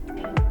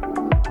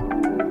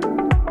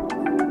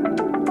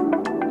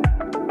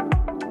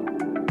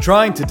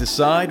Trying to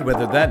decide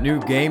whether that new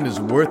game is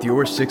worth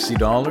your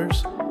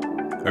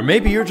 $60? Or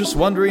maybe you're just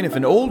wondering if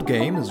an old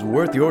game is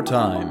worth your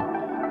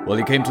time? Well,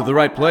 you came to the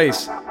right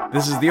place.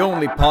 This is the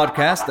only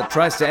podcast that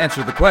tries to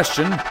answer the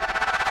question,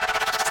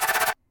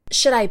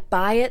 should I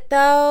buy it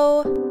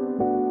though?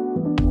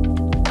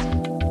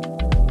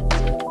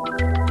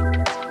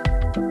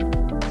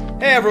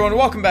 Hey everyone,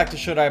 welcome back to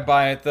Should I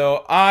Buy It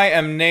Though? I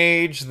am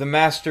Nage, the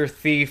master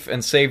thief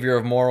and savior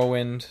of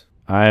Morrowind.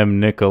 I am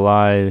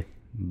Nikolai,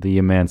 the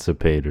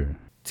Emancipator.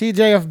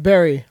 TJ of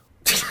Berry.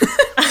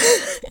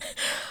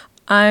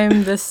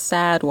 I'm the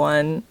sad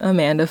one,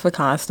 Amanda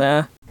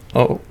Facasta.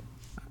 Oh.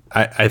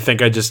 I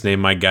think I just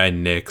named my guy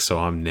Nick, so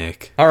I'm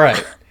Nick. All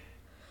right.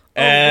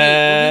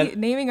 Wait, were we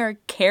naming our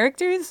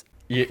characters?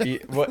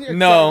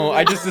 No,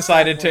 I just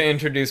decided to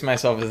introduce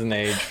myself as an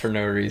age for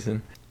no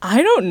reason.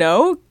 I don't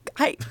know.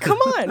 Come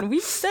on,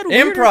 we've said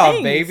weirder Improv,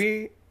 things.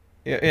 baby.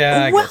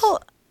 Yeah. I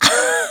well,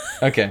 guess.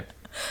 Okay.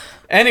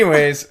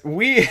 Anyways,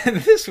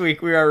 this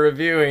week we are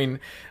reviewing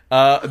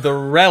the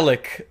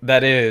relic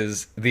that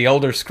is The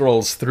Elder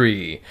Scrolls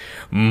 3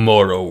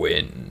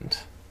 Morrowind.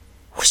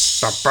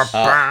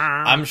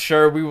 I'm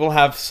sure we will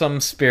have some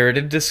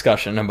spirited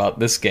discussion about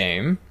this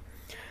game.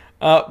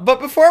 But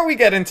before we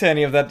get into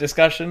any of that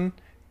discussion,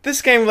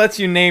 this game lets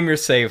you name your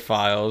save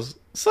files.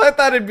 So I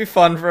thought it'd be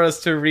fun for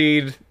us to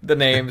read the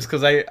names,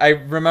 because I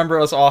remember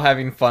us all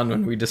having fun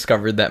when we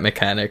discovered that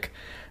mechanic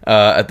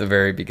at the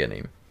very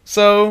beginning.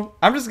 So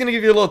I'm just going to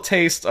give you a little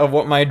taste of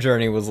what my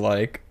journey was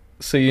like,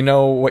 so you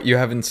know what you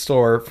have in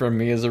store from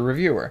me as a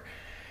reviewer.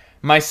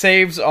 My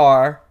saves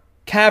are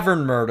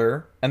Cavern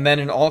Murder, and then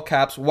in all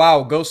caps,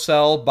 wow, go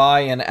sell,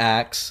 buy an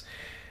axe.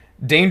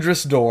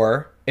 Dangerous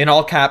Door, in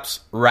all caps,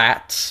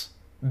 rats.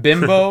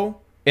 Bimbo,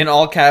 in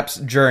all caps,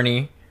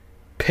 journey.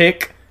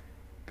 Pick,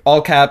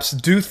 all caps,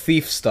 do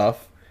thief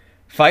stuff.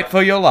 Fight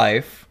for your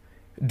life.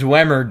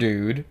 Dwemer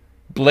Dude.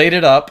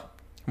 Bladed Up.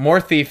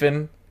 More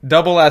thiefin'.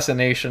 Double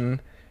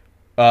Assassination.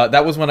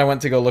 That was when I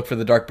went to go look for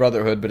the Dark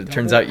Brotherhood, but it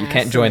turns out you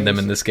can't join them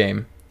in this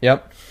game.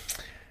 Yep.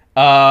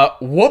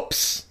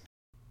 Whoops.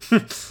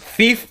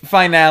 Thief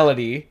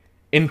Finality.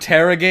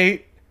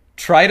 Interrogate.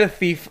 Try to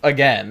thief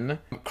again.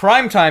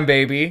 Crime Time,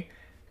 baby.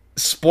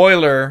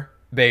 Spoiler,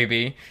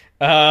 baby.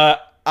 I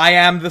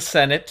am the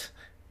Senate.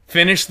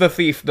 Finish the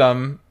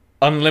thiefdom.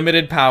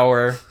 Unlimited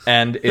power,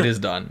 and it is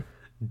done.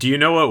 Do you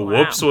know what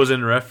whoops was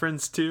in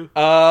reference to?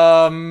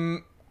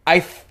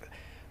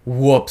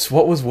 Whoops.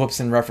 What was whoops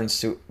in reference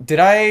to?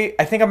 I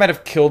think I might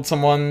have killed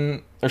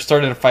someone or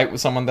started a fight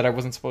with someone that I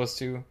wasn't supposed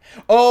to.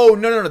 Oh,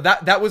 no.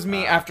 That was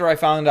me after I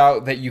found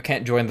out that you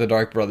can't join the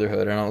Dark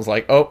Brotherhood, and I was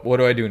like, oh, what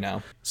do I do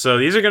now? So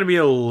these are going to be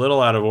a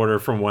little out of order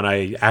from when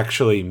I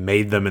actually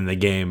made them in the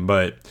game,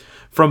 but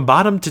from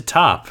bottom to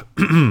top,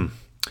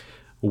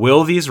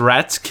 will these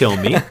rats kill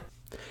me?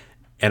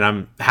 And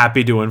I'm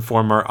happy to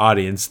inform our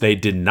audience they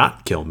did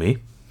not kill me.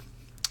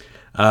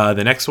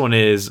 The next one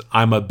is,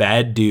 I'm a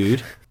bad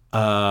dude.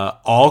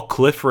 All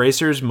cliff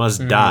racers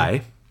must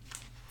die.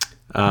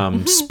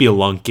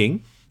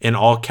 Spelunking. In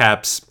all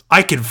caps,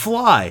 I can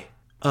fly.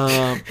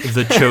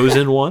 The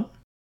Chosen One.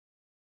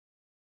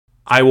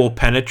 I will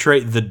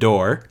penetrate the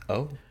door.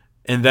 Oh.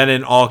 And then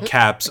in all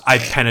caps, I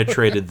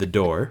penetrated the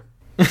door.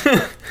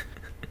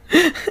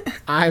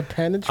 I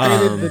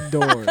penetrated the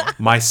door.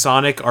 My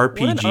Sonic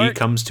RPG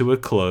comes to a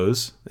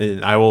close,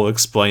 and I will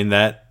explain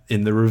that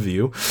in the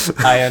review.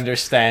 I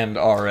understand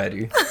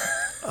already.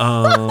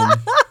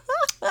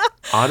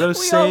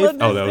 Autosave.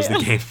 Oh, that was the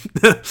game.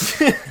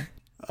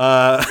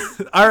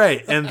 All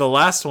right, and the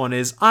last one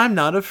is, I'm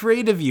not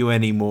afraid of you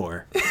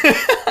anymore.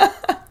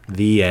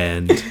 The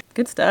end.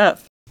 Good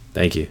stuff.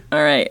 Thank you.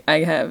 All right,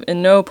 I have,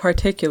 in no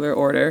particular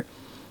order,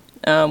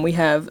 we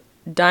have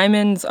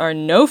Diamonds Are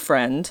No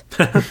Friend.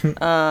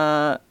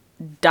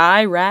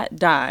 Die Rat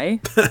Die.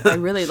 I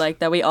really like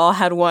that we all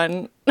had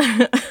one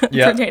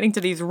pertaining to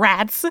these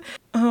rats.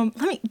 No,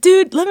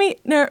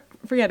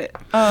 forget it.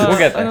 We'll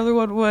get there. Another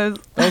one was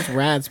Those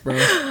rats, bro.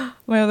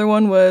 my other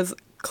one was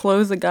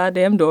Close the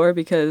Goddamn Door,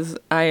 because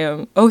I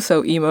am oh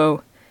so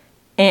emo,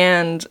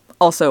 and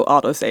also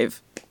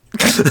autosave.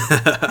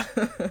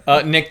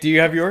 Nick, do you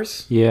have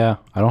yours? Yeah,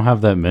 I don't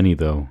have that many,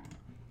 though.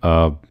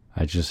 I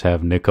just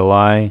have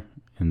Nikolai,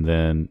 and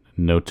then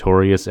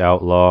Notorious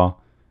Outlaw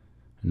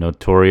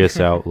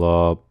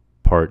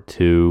Part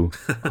 2,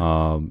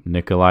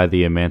 Nikolai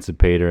the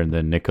Emancipator, and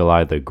then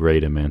Nikolai the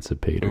Great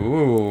Emancipator.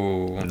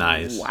 Ooh.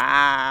 Nice.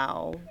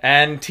 Wow.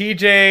 And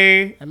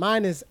TJ... And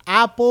mine is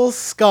Apple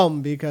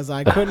Scum, because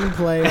I couldn't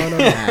play on a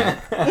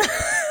Mac.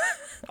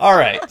 All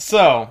right,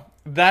 so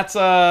that's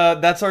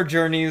our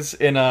journeys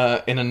in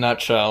a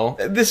nutshell.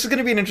 This is going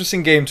to be an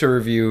interesting game to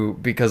review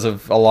because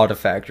of a lot of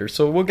factors,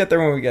 so we'll get there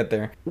when we get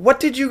there. What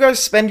did you guys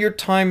spend your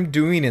time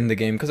doing in the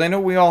game? Because I know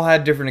we all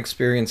had different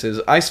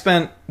experiences. I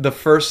spent the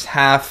first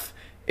half,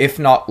 if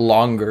not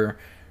longer,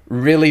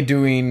 really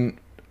doing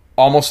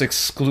almost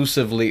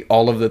exclusively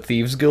all of the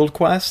Thieves Guild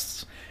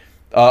quests,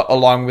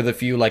 along with a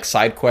few like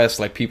side quests,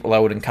 like people I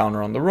would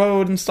encounter on the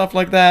road and stuff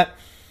like that.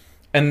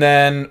 And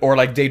then, or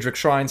like Daedric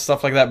Shrine,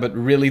 stuff like that, but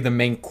really the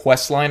main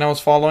quest line I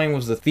was following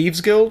was the Thieves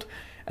Guild.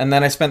 And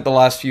then I spent the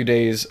last few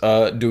days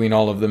doing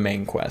all of the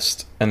main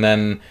quest. And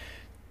then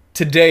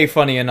today,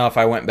 funny enough,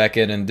 I went back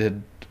in and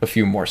did a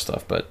few more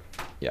stuff, but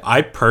yeah.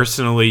 I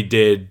personally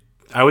did,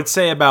 I would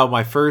say about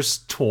my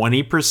first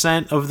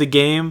 20% of the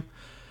game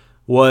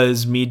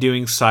was me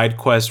doing side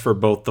quests for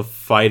both the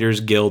Fighters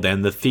Guild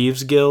and the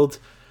Thieves Guild.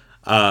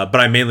 But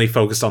I mainly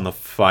focused on the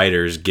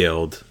Fighters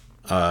Guild.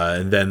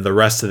 And then the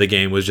rest of the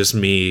game was just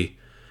me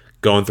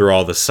going through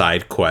all the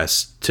side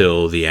quests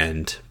till the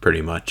end,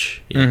 pretty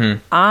much. Yeah. Mm-hmm.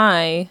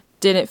 I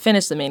didn't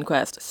finish the main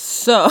quest,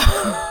 so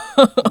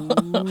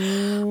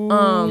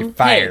You're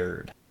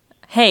fired.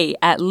 Hey,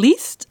 at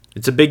least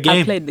It's a big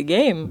game. I played the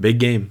game. Big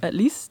game. At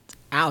least.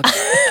 Ouch.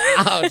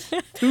 Ouch.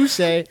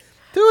 Touche.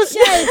 Touche.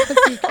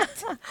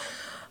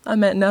 I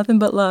meant nothing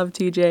but love,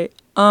 TJ.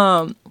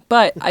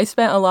 But I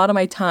spent a lot of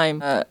my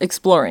time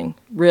exploring,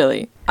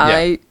 really.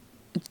 Yeah.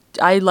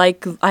 I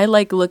like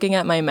looking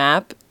at my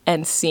map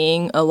and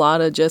seeing a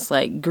lot of just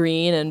like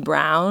green and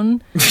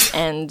brown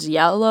and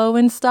yellow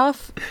and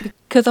stuff,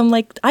 because I'm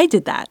like, I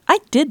did that.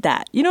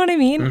 You know what I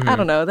mean? Mm-hmm. I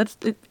don't know.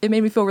 It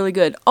made me feel really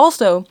good.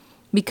 Also,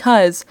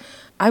 because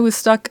I was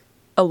stuck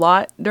a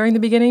lot during the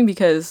beginning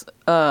because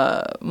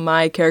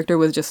my character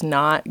was just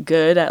not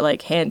good at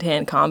like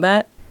hand-to-hand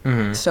combat.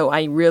 Mm-hmm. So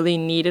I really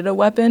needed a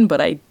weapon, but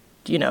I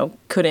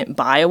couldn't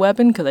buy a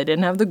weapon because I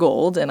didn't have the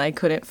gold, and I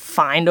couldn't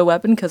find a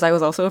weapon because I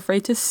was also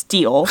afraid to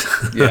steal.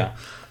 Yeah.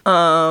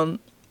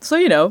 So,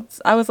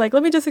 I was like,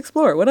 let me just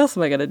explore. What else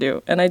am I going to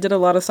do? And I did a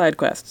lot of side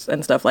quests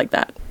and stuff like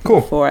that.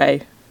 Cool.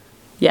 Good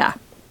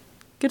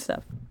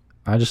stuff.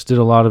 I just did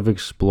a lot of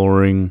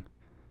exploring.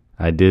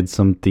 I did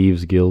some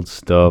Thieves Guild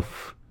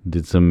stuff,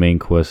 did some main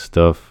quest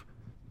stuff,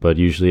 but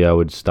usually I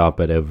would stop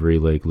at every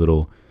like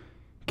little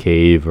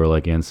cave or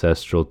like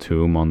ancestral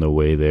tomb on the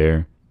way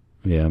there.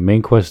 Yeah,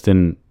 main quest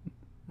didn't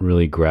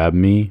really grab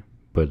me,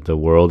 but the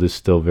world is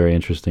still very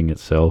interesting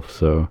itself,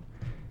 so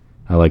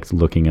I liked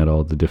looking at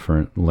all the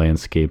different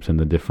landscapes and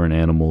the different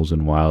animals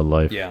and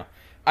wildlife. Yeah.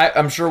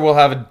 I'm sure we'll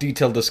have a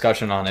detailed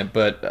discussion on it,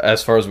 but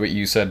as far as what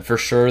you said, for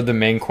sure the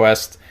main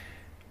quest,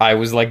 I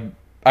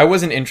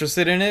wasn't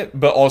interested in it,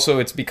 but also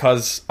it's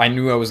because I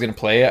knew I was going to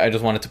play it. I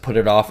just wanted to put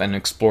it off and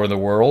explore the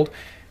world,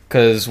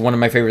 because one of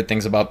my favorite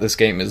things about this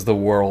game is the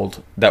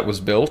world that was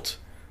built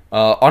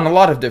on a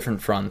lot of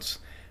different fronts.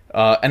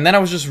 And then I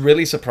was just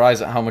really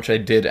surprised at how much I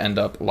did end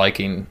up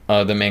liking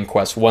the main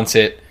quest once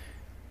it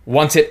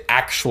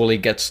actually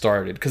gets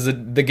started, because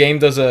the game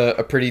does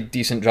a pretty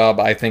decent job,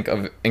 I think,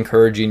 of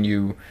encouraging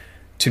you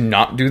to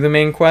not do the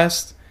main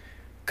quest,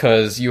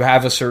 because you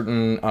have a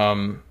certain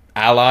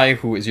ally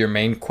who is your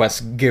main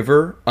quest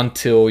giver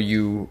until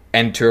you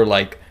enter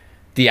like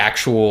the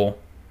actual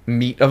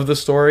meat of the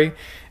story,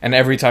 and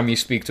every time you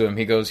speak to him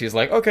he's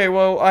like, okay,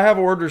 well, I have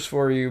orders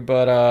for you,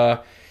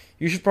 but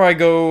you should probably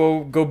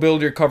go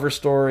build your cover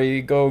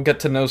story, go get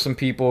to know some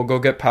people, go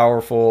get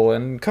powerful,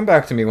 and come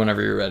back to me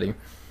whenever you're ready.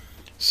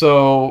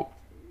 So,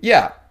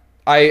 yeah,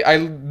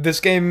 this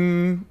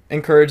game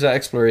encouraged that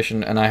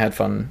exploration, and I had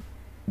fun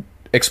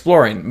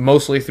exploring,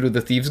 mostly through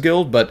the Thieves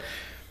Guild, but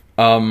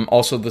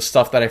also the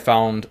stuff that I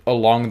found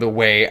along the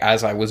way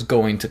as I was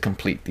going to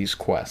complete these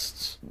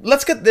quests.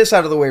 Let's get this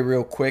out of the way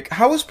real quick.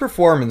 How is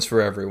performance for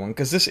everyone?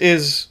 Because this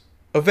is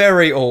a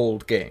very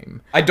old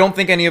game. I don't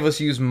think any of us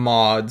use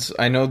mods.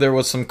 I know there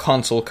was some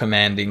console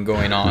commanding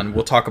going on.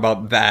 We'll talk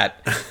about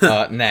that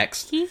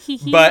next.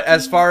 But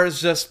as far as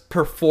just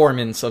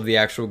performance of the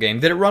actual game,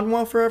 did it run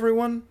well for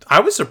everyone? I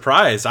was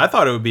surprised. I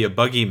thought it would be a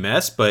buggy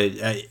mess, but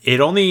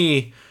it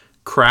only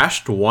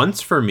crashed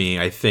once for me,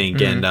 I think.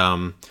 Mm-hmm.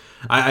 And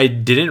I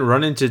didn't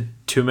run into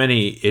too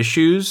many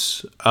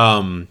issues.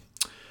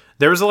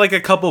 There was like a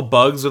couple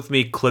bugs with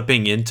me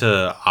clipping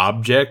into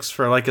objects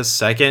for like a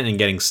second and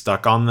getting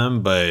stuck on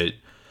them, but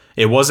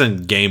it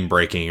wasn't game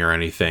breaking or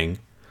anything.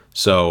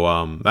 So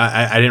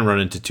I didn't run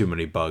into too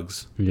many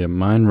bugs. Yeah,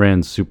 mine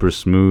ran super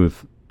smooth.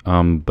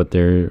 But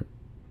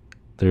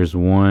there's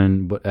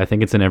one, but I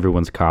think it's in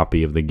everyone's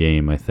copy of the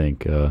game. I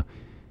think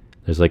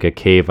there's like a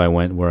cave I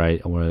went where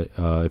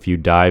if you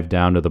dive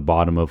down to the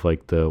bottom of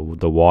like the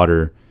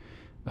water,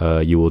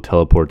 you will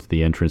teleport to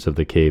the entrance of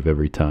the cave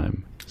every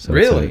time. So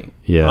really?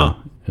 Yeah,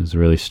 it's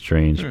really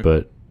strange,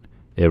 but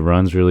it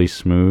runs really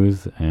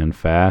smooth and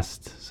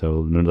fast.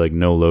 So like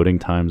no loading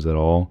times at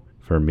all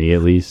for me,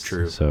 at least.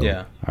 True. So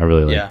yeah, I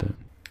really liked it.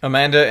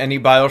 Amanda, any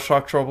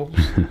BioShock troubles?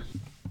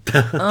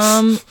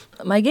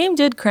 My game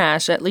did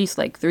crash at least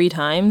like 3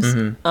 times.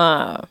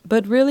 Mm-hmm.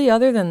 But really,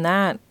 other than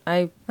that,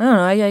 I don't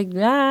know.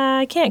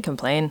 I can't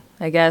complain.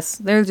 I guess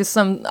there's just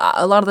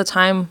a lot of the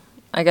time,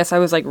 I guess I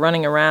was like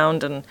running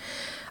around and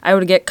I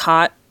would get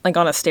caught like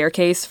on a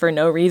staircase for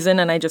no reason,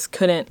 and I just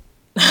couldn't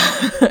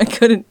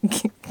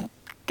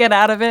get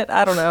out of it.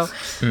 I don't know.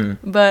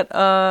 But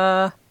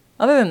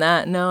other than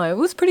that, no, it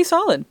was pretty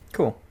solid.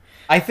 Cool.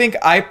 I think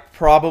I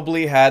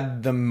probably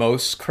had the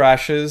most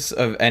crashes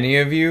of any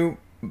of you,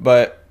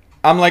 but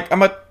I'm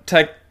a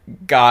tech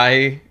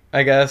guy,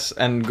 I guess,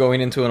 and going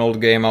into an old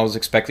game, I was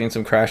expecting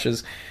some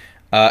crashes.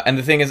 And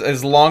the thing is,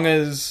 as long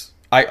as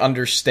I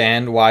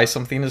understand why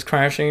something is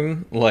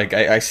crashing, like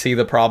I see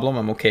the problem,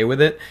 I'm okay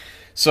with it.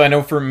 So I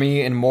know for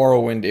me in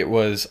Morrowind, it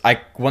was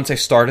once I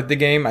started the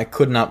game, I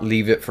could not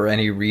leave it for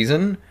any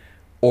reason,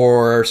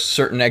 or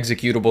certain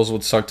executables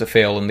would start to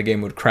fail and the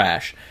game would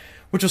crash,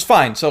 which was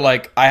fine. So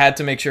like I had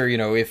to make sure,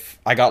 if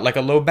I got like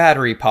a low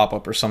battery pop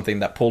up or something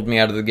that pulled me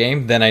out of the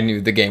game, then I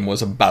knew the game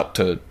was about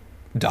to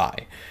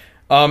die.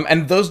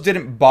 And those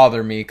didn't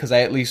bother me because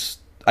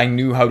I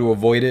knew how to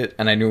avoid it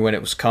and I knew when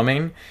it was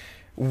coming.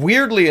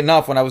 Weirdly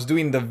enough, when I was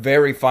doing the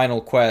very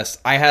final quest,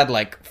 I had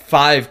like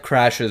 5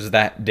 crashes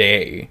that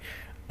day,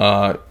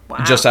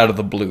 just out of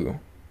the blue.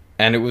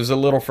 And it was a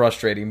little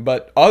frustrating.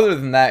 But other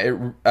than that,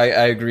 I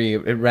agree,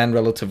 it ran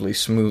relatively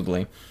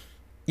smoothly.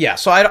 Yeah,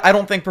 so I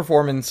don't think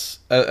performance,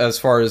 as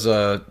far as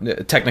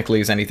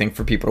technically, is anything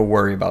for people to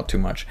worry about too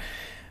much.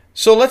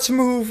 So let's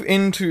move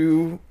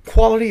into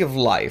quality of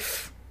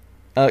life.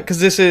 Because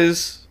this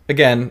is,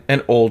 again,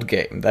 an old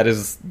game. That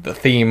is the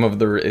theme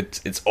of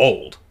it's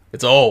old.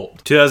 It's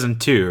old.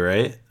 2002,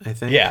 right? I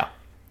think.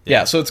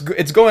 Yeah. So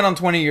it's going on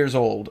 20 years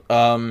old.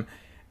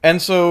 And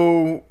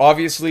so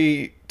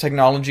obviously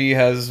technology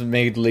has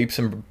made leaps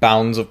and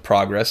bounds of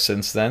progress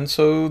since then.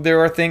 So there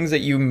are things that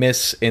you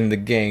miss in the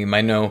game.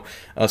 I know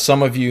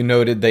some of you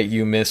noted that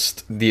you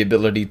missed the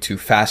ability to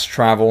fast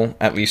travel,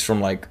 at least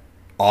from like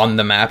on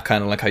the map,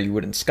 kind of like how you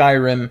would in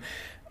Skyrim.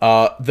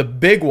 The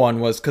big one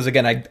was, because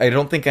again, I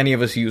don't think any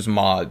of us use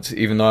mods,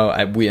 even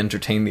though we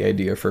entertained the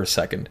idea for a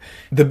second.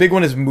 The big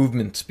one is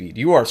movement speed.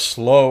 You are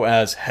slow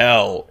as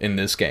hell in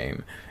this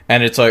game,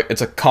 and it's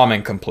a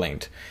common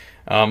complaint.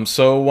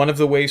 So one of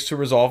the ways to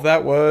resolve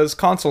that was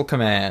console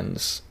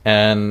commands,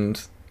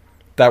 and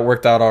that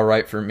worked out all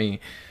right for me.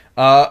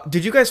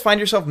 Did you guys find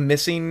yourself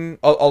missing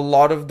a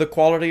lot of the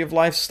quality of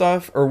life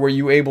stuff, or were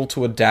you able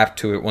to adapt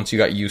to it once you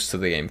got used to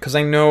the game? Because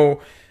I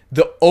know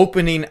the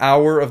opening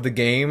hour of the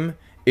game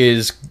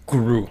is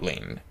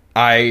grueling.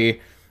 I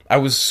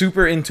was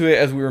super into it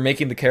as we were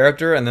making the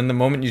character, and then the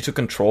moment you took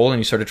control and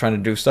you started trying to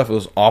do stuff, it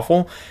was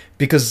awful,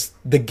 because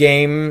the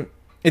game,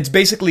 it's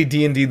basically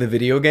D&D the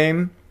video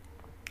game,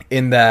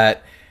 in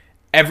that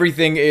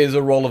everything is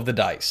a roll of the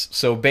dice.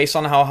 So based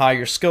on how high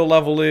your skill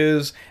level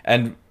is,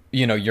 and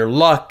your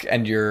luck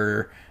and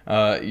your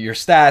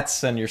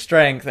stats and your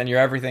strength and your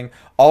everything,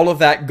 all of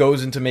that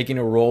goes into making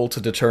a roll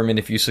to determine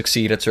if you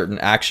succeed at certain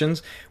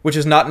actions, which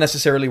is not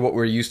necessarily what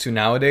we're used to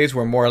nowadays.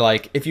 We're more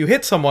like, if you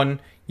hit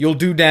someone, you'll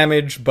do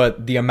damage,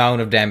 but the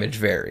amount of damage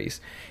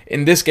varies.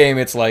 In this game,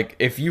 it's like,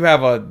 if you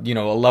have a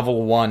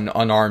level 1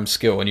 unarmed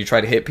skill and you try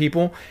to hit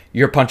people,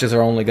 your punches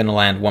are only going to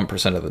land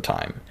 1% of the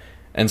time,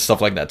 and stuff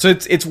like that. So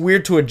it's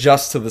weird to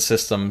adjust to the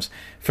systems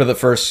for the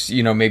first,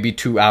 maybe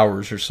 2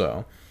 hours or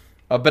so.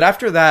 But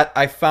after that,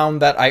 I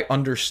found that I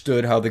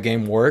understood how the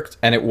game worked,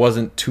 and it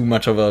wasn't too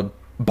much of a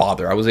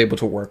bother. I was able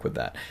to work with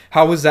that.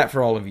 How was that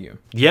for all of you?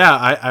 Yeah,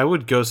 I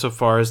would go so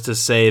far as to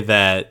say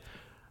that,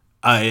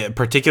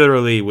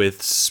 particularly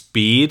with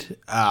speed,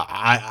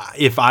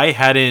 if I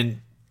hadn't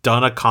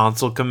done a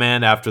console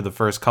command after the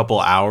first couple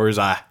hours,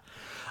 I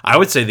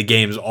would say the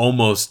game's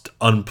almost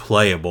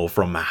unplayable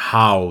from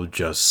how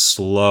just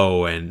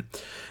slow, and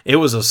it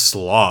was a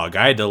slog.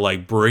 I had to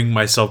bring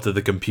myself to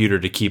the computer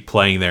to keep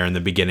playing there in the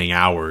beginning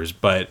hours.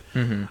 But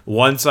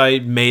once I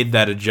made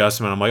that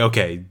adjustment, I'm like,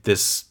 okay,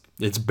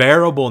 it's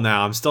bearable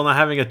now. I'm still not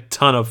having a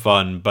ton of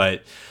fun,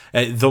 but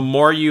the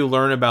more you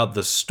learn about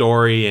the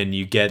story and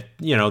you get,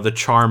 the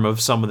charm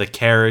of some of the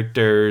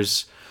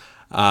characters,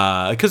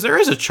 because there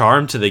is a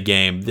charm to the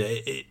game.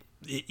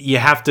 You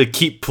have to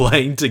keep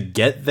playing to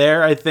get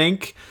there, I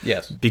think.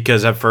 Yes.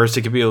 Because at first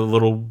it could be a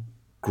little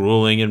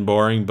grueling and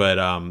boring, but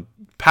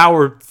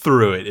power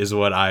through it is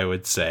what I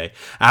would say.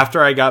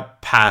 After I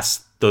got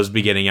past those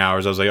beginning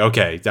hours, I was like,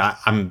 okay,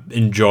 I'm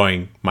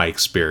enjoying my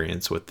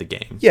experience with the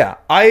game. Yeah,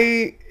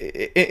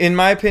 in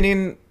my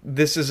opinion,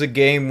 this is a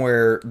game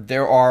where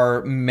there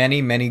are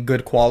many, many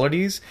good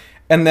qualities,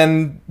 and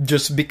then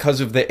just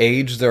because of the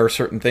age, there are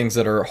certain things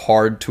that are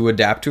hard to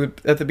adapt to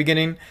at the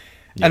beginning.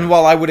 Yeah. And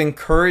while I would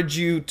encourage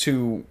you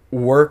to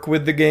work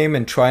with the game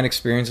and try and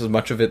experience as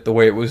much of it the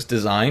way it was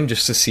designed,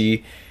 just to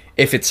see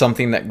if it's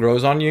something that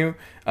grows on you,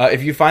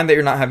 if you find that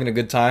you're not having a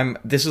good time,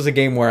 this is a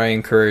game where I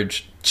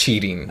encourage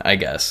cheating, I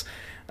guess.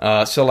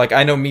 So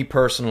I know me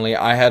personally,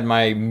 I had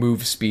my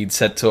move speed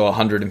set to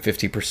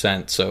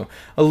 150%, so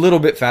a little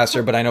bit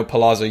faster, but I know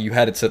Palazzo, you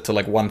had it set to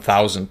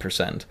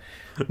 1,000%.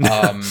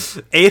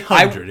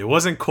 800, it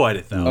wasn't quite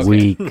 1,000.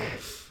 Weak.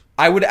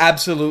 I would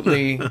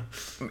absolutely,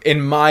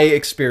 in my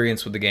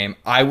experience with the game,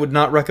 I would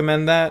not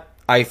recommend that.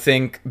 I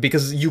think,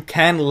 because you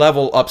can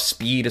level up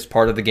speed as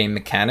part of the game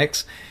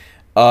mechanics,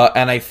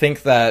 and I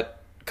think that,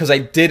 because I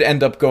did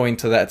end up going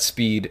to that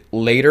speed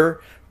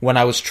later when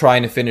I was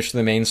trying to finish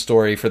the main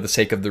story for the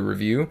sake of the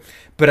review,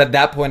 but at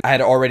that point I had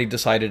already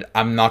decided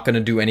I'm not going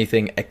to do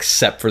anything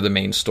except for the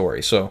main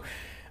story. So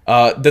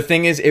the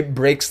thing is, it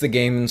breaks the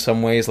game in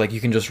some ways.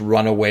 You can just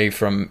run away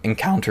from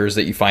encounters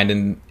that you find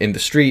in the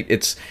street.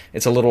 It's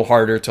a little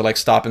harder to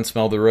stop and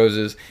smell the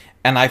roses,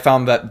 and I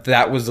found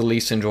that was the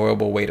least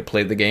enjoyable way to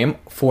play the game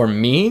for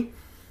me.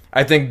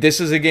 I think this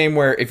is a game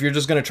where if you're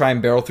just going to try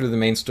and barrel through the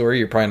main story,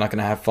 you're probably not going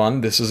to have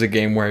fun. This is a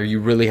game where you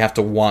really have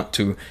to want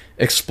to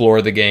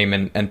explore the game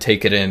and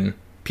take it in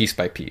piece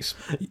by piece.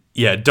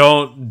 Yeah,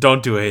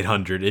 don't do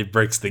 800. It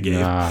breaks the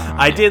game. Nah.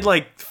 I did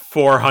like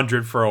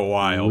 400 for a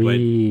while,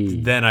 Weak.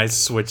 but then I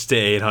switched to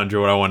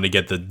 800 when I wanted to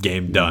get the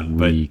game done.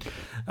 Weak.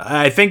 But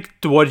I think,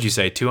 what did you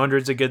say?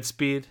 200 is a good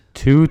speed?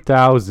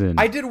 2,000.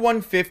 I did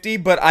 150,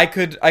 but I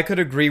could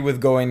agree with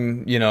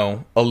going,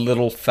 a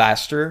little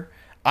faster.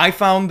 I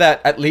found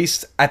that at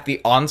least at the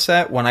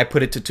onset, when I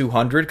put it to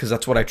 200, because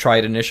that's what I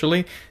tried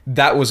initially,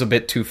 that was a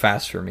bit too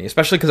fast for me,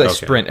 especially because I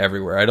sprint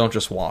everywhere. I don't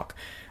just walk.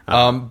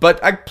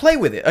 But I play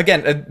with it.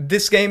 Again,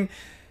 this game,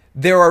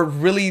 there are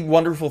really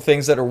wonderful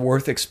things that are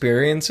worth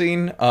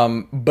experiencing.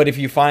 But if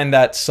you find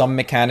that some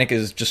mechanic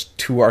is just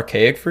too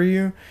archaic for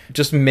you,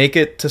 just make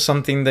it to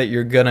something that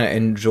you're going to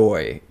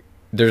enjoy.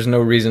 There's no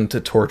reason to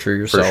torture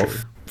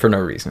yourself for no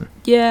reason.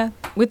 Yeah,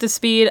 with the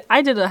speed,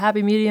 I did a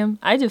happy medium.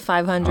 I did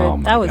 500. Oh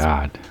my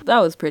God. That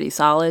was pretty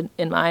solid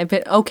in my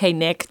opinion. Okay,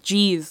 Nick,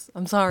 jeez,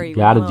 I'm sorry. You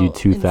gotta Wow, do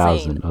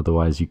 2,000, insane.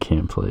 otherwise you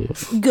can't play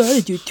it. You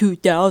gotta do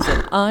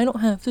 2,000. I don't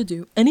have to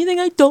do anything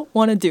I don't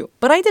want to do.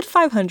 But I did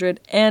 500,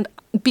 and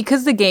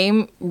because the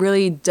game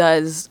really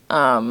does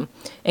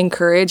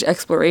encourage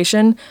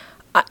exploration,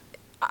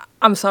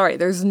 I'm sorry,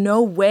 there's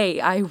no way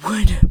I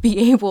would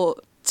be able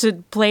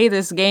to play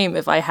this game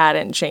if I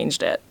hadn't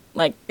changed it.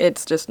 Like,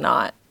 it's just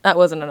not. That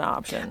wasn't an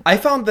option. I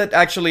found that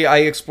actually I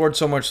explored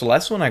so much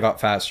less when I got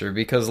faster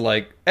because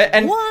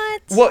and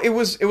What? Well, it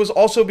was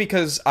also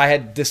because I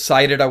had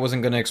decided I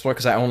wasn't going to explore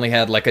because I only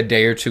had like a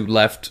day or two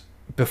left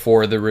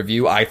before the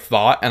review, I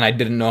thought, and I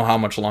didn't know how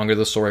much longer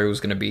the story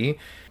was going to be.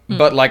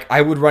 But like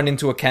I would run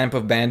into a camp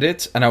of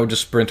bandits and I would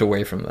just sprint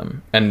away from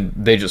them and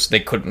they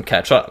couldn't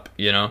catch up,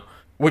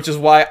 Which is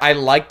why I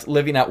liked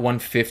living at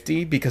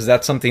 150, because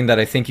that's something that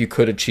I think you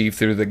could achieve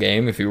through the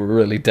game if you were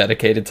really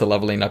dedicated to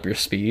leveling up your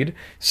speed.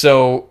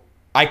 So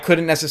I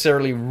couldn't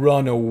necessarily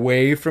run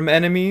away from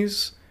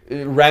enemies.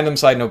 Random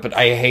side note, but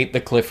I hate the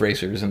cliff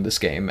racers in this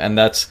game, and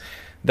that's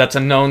a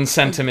known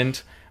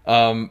sentiment.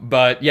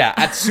 But yeah,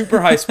 at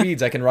super high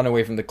speeds, I can run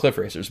away from the cliff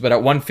racers. But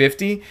at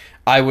 150,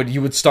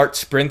 you would start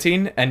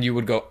sprinting and you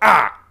would go,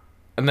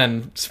 and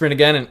then sprint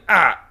again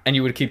and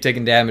you would keep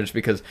taking damage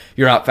because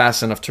you're not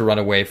fast enough to run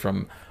away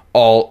from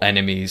all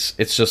enemies.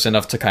 It's just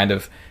enough to kind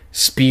of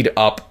speed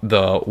up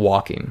the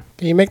walking.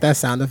 Can you make that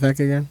sound effect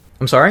again?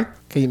 I'm sorry?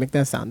 Can you make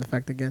that sound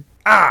effect again?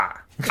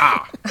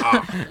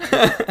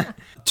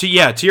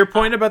 To your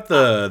point about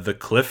the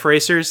cliff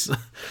racers,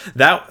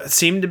 that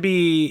seemed to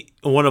be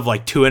one of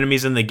like two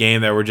enemies in the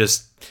game that were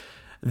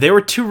they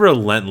were too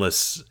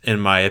relentless in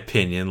my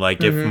opinion.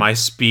 Like if my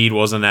speed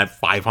wasn't at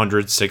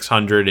 500,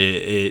 600,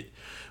 it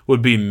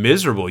would be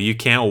miserable. You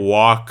can't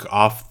walk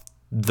off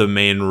the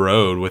main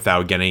road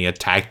without getting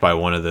attacked by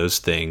one of those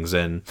things.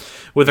 And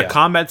with a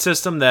combat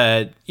system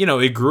that,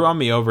 it grew on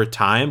me over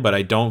time, but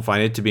I don't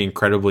find it to be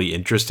incredibly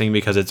interesting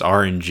because it's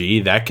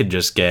RNG, that could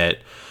just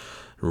get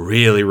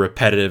really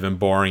repetitive and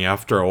boring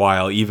after a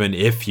while, even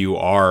if you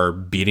are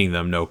beating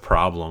them no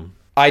problem.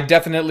 I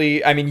definitely,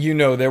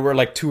 there were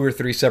like 2 or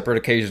 3 separate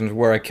occasions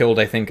where I killed,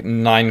 I think,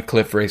 9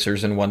 cliff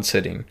racers in one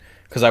sitting.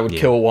 Because I would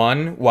kill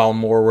one while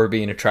more were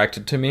being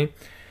attracted to me.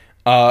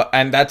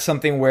 And that's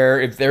something where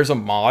if there's a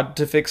mod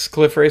to fix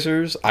cliff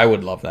racers, I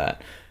would love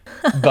that.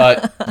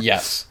 But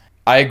yes,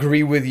 I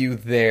agree with you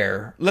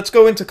there. Let's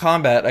go into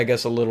combat, I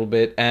guess, a little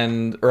bit,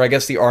 or I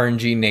guess the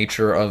RNG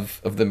nature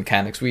of the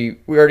mechanics. We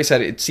already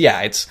said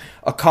it's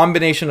a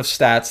combination of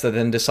stats that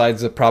then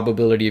decides the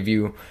probability of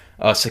you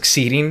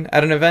succeeding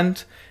at an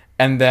event.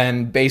 And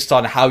then based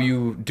on how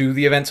you do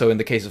the event, so in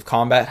the case of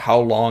combat, how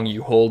long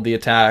you hold the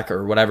attack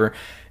or whatever,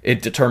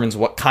 it determines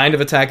what kind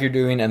of attack you're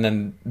doing, and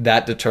then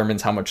that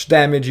determines how much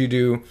damage you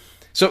do.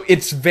 So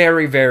it's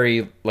very,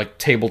 very like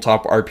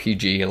tabletop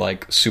RPG,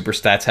 like super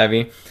stats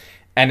heavy.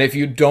 And if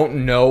you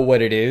don't know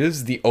what it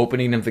is, the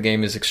opening of the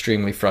game is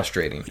extremely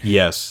frustrating.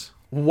 Yes.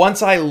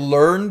 Once I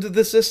learned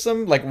the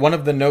system, like one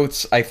of the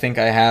notes I think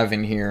I have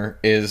in here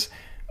is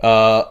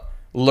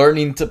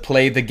learning to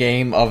play the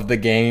game of the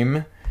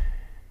game.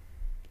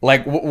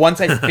 Like,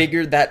 once I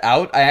figured that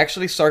out, I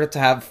actually started to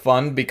have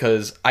fun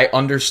because I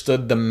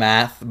understood the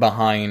math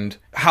behind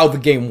how the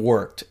game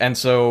worked. And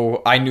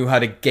so I knew how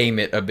to game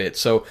it a bit.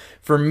 So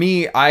for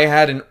me, I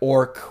had an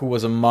orc who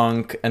was a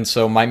monk. And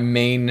so my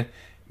main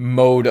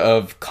mode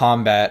of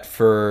combat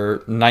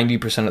for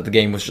 90% of the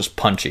game was just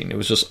punching. It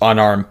was just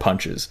unarmed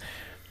punches.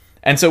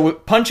 And so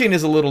punching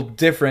is a little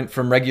different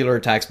from regular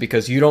attacks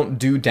because you don't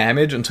do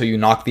damage until you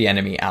knock the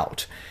enemy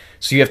out.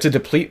 So you have to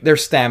deplete their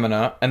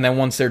stamina, and then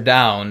once they're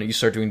down, you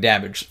start doing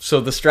damage.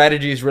 So the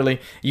strategy is really,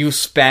 you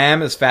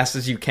spam as fast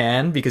as you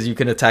can, because you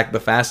can attack the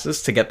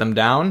fastest to get them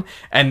down,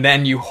 and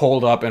then you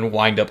hold up and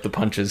wind up the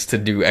punches to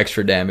do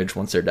extra damage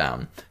once they're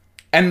down.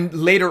 And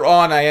later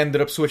on, I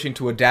ended up switching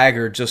to a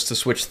dagger just to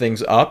switch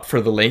things up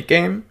for the late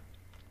game.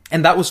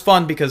 And that was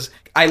fun, because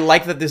I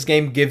like that this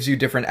game gives you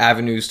different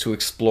avenues to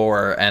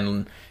explore,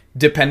 and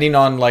depending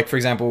on, like, for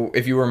example,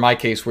 if you were in my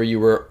case, where you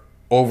were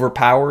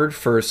overpowered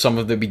for some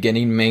of the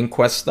beginning main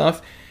quest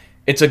stuff,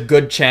 it's a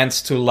good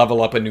chance to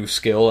level up a new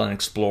skill and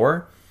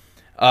explore.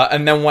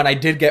 And then when I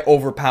did get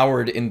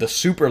overpowered in the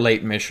super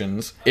late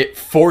missions, it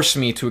forced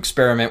me to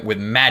experiment with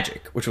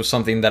magic, which was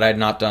something that I had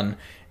not done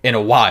in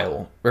a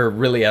while, or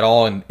really at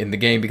all in the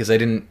game, because I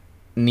didn't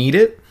need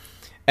it.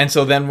 And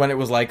so then when it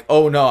was like,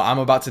 oh no, I'm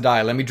about to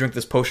die, let me drink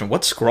this potion.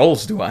 What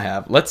scrolls do I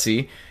have? Let's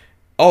see.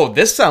 Oh,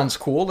 this sounds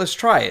cool, let's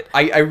try it.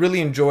 I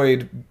really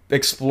enjoyed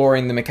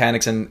exploring the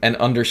mechanics and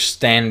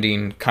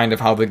understanding kind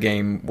of how the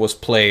game was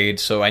played,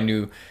 so I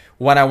knew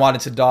when I wanted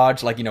to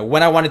dodge, like,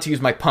 when I wanted to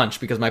use my punch,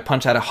 because my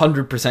punch had a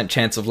 100%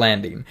 chance of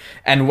landing,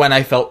 and when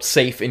I felt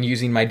safe in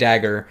using my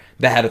dagger,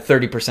 that had a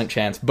 30%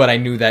 chance, but I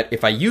knew that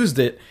if I used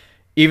it,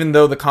 even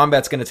though the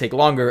combat's going to take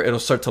longer, it'll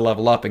start to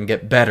level up and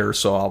get better,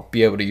 so I'll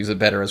be able to use it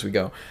better as we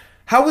go.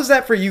 How was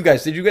that for you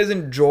guys? Did you guys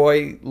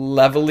enjoy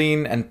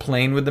leveling and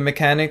playing with the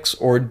mechanics,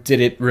 or did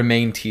it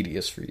remain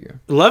tedious for you?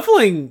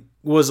 Leveling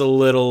was a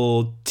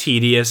little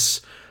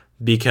tedious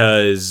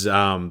because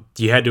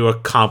you had to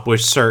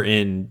accomplish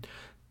certain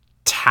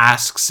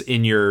tasks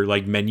in your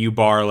menu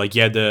bar. Like,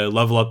 you had to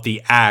level up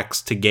the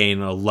axe to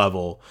gain a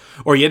level,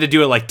 or you had to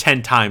do it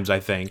 10 times, I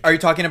think. Are you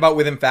talking about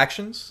within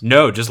factions?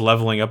 No, just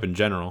leveling up in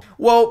general.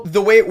 Well,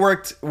 the way it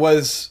worked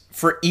was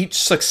for each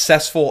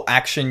successful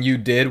action you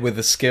did with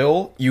a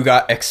skill, you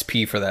got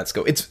XP for that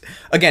skill.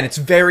 It's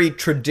very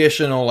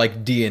traditional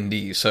like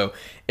D&D. So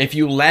if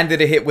you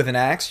landed a hit with an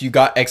axe, you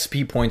got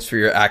XP points for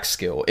your axe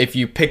skill. If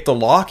you picked a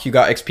lock, you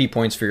got XP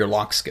points for your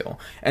lock skill.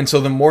 And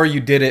so the more you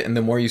did it and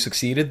the more you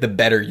succeeded, the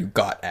better you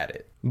got at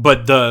it.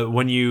 But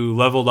when you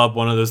leveled up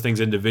one of those things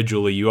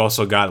individually, you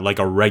also got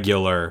a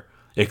regular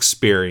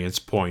experience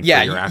point.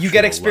 Yeah, for your you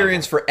get actual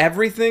experience level. for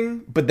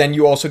everything, but then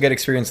you also get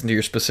experience into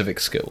your specific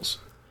skills.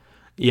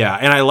 Yeah,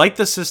 and I like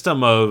the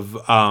system of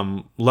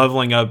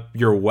leveling up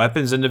your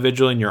weapons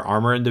individually and your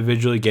armor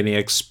individually, getting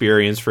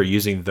experience for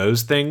using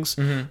those things.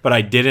 Mm-hmm. But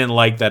I didn't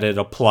like that it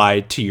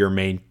applied to your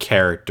main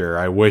character.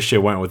 I wish it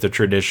went with the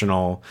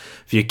traditional,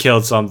 if you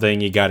killed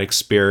something, you got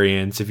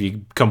experience. If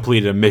you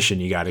completed a mission,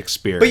 you got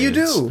experience. But you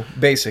do,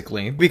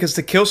 basically, because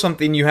to kill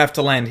something, you have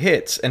to land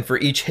hits. And for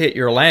each hit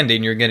you're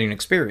landing, you're getting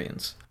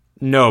experience.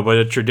 No, but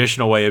a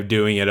traditional way of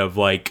doing it of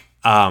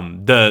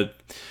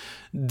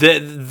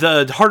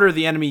the harder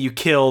the enemy you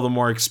kill, the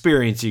more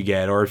experience you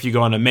get. Or if you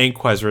go on a main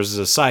quest versus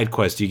a side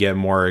quest, you get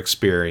more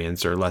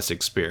experience or less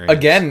experience.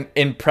 Again,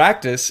 in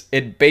practice,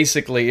 it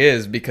basically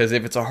is, because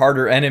if it's a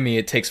harder enemy,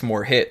 it takes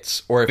more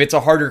hits. Or if it's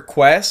a harder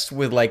quest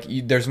with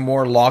there's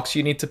more locks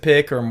you need to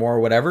pick or more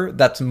whatever,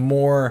 that's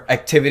more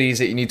activities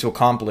that you need to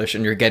accomplish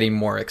and you're getting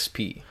more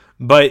XP.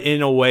 But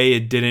in a way,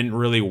 it didn't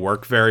really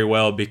work very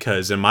well,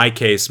 because in my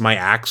case, my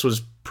axe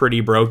was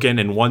pretty broken.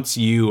 And once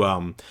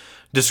you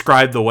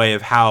describe the way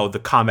of how the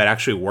combat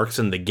actually works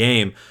in the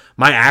game,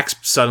 my axe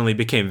suddenly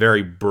became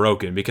very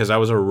broken, because I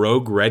was a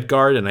rogue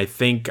Redguard, and I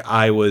think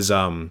I was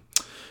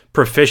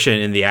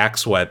proficient in the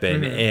axe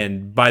weapon. Mm-hmm.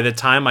 And by the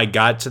time I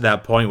got to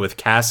that point with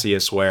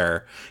Cassius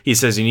where he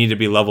says you need to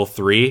be level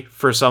 3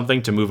 for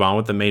something to move on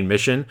with the main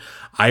mission,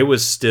 I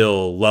was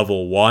still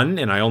level 1,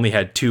 and I only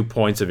had 2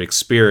 points of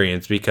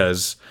experience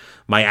because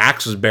my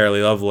axe was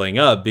barely leveling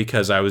up,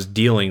 because I was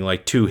dealing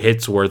 2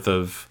 hits worth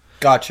of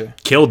Gotcha.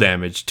 kill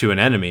damage to an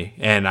enemy,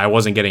 and I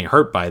wasn't getting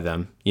hurt by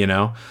them,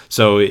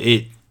 So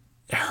it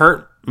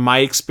hurt my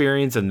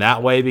experience in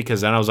that way,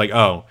 because then I was like,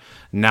 oh,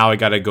 now I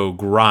gotta go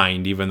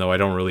grind, even though I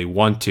don't really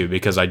want to,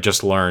 because I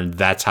just learned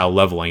that's how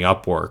leveling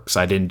up works.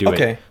 I didn't do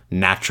it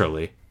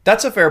naturally.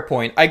 That's a fair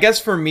point. I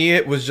guess for me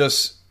it was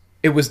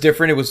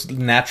different. It was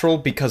natural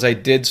because I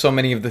did so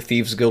many of the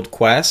Thieves Guild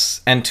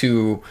quests, and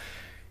to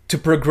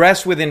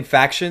progress within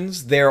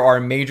factions, there are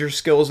major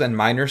skills and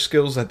minor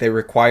skills that they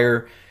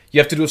require. You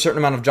have to do a certain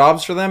amount of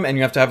jobs for them, and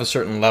you have to have a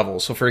certain level.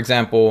 So, for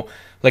example,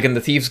 in the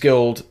Thieves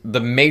Guild,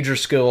 the major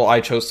skill I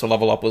chose to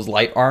level up was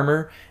light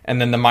armor, and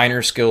then the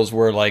minor skills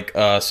were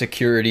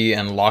security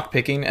and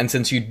lockpicking. And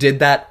since you did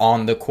that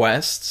on the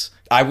quests,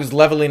 I was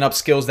leveling up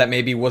skills that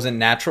maybe wasn't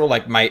natural.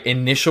 My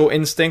initial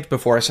instinct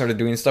before I started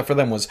doing stuff for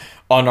them was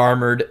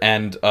unarmored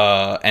and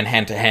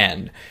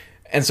hand-to-hand.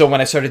 And so when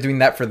I started doing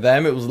that for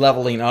them, it was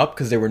leveling up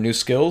because they were new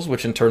skills,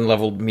 which in turn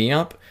leveled me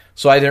up.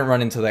 So I didn't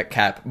run into that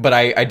cap. But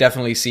I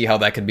definitely see how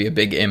that could be a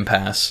big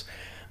impasse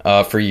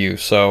for you.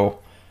 So,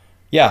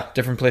 yeah,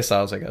 different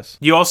playstyles, I guess.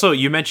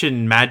 You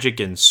mentioned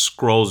magic and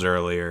scrolls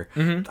earlier.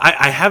 Mm-hmm.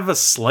 I have a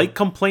slight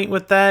complaint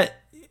with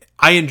that.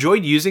 I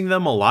enjoyed using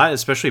them a lot,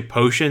 especially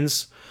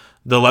potions.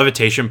 The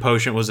levitation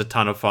potion was a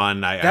ton of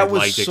fun. I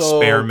liked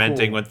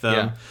experimenting with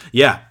them.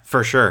 Yeah,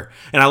 for sure.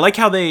 And I like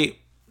how they...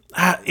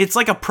 it's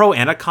like a pro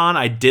and a con.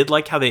 I did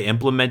like how they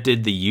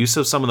implemented the use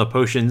of some of the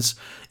potions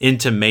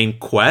into main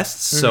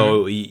quests. Mm-hmm.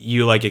 So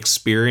you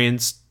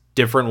experienced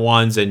different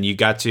ones and you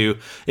got to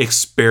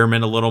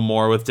experiment a little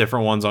more with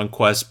different ones on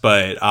quests.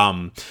 But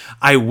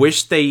I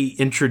wish they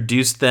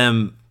introduced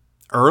them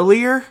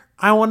earlier,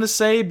 I want to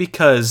say,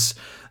 because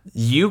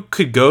you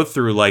could go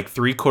through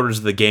 3/4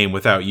 of the game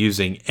without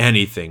using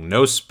anything.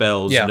 No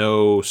spells,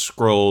 no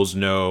scrolls,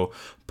 no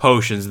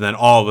potions, and then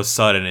all of a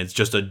sudden it's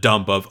just a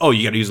dump of, oh,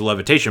 you got to use a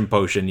levitation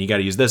potion, you got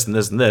to use this and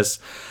this and this,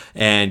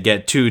 and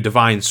get 2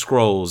 divine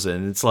scrolls,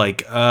 and it's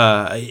like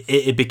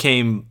it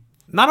became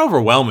not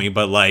overwhelming,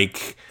 but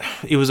like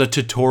it was a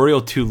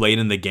tutorial too late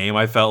in the game,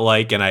 I felt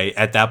like, and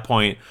at that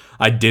point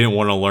I didn't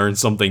want to learn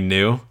something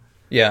new.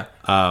 Yeah.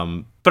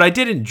 But I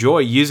did enjoy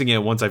using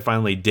it once I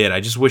finally did.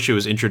 I just wish it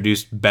was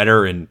introduced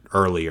better and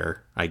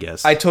earlier, I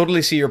guess. I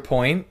totally see your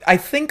point. I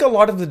think a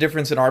lot of the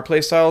difference in our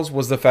playstyles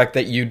was the fact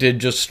that you did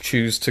just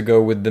choose to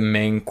go with the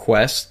main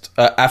quest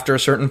after a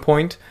certain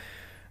point.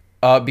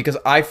 Because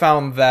I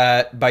found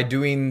that by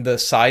doing the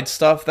side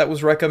stuff that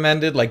was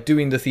recommended, like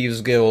doing the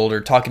Thieves Guild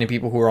or talking to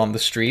people who were on the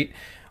street,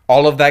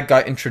 all of that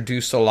got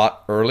introduced a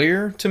lot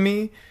earlier to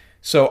me.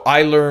 So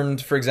I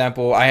learned, for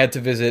example, I had to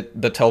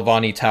visit the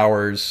Telvanni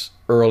Towers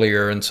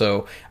earlier, and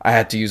so I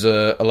had to use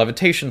a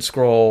levitation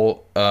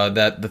scroll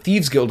that the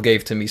Thieves Guild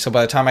gave to me. So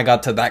by the time I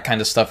got to that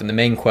kind of stuff in the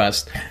main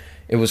quest,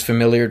 it was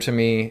familiar to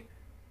me.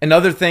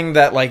 Another thing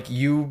that like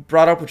you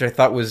brought up, which I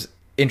thought was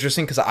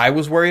interesting because I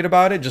was worried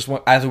about it, just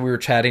as we were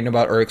chatting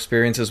about our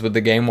experiences with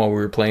the game while we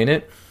were playing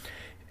it,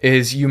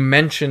 is you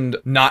mentioned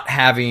not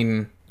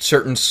having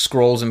certain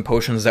scrolls and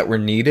potions that were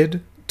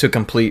needed to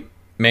complete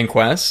main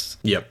quests.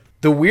 Yep.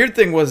 The weird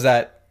thing was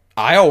that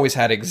I always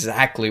had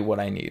exactly what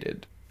I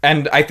needed.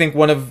 And I think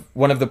one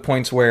of the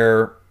points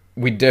where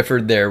we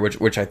differed there,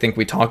 which I think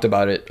we talked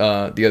about it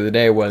the other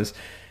day, was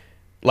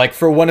like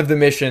for one of the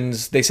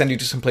missions, they send you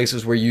to some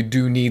places where you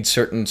do need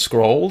certain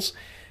scrolls,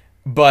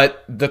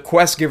 but the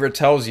quest giver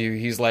tells you,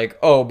 he's like,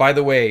 oh, by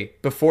the way,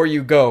 before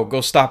you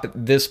go stop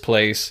at this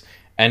place,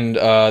 and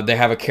they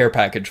have a care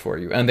package for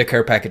you. And the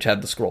care package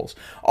had the scrolls.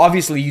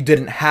 Obviously, you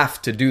didn't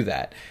have to do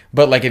that,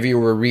 but like if you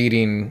were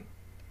reading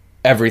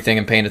everything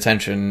and paying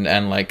attention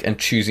and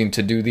choosing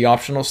to do the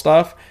optional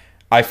stuff,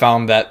 I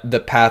found that the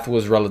path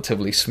was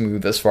relatively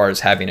smooth as far as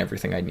having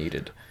everything I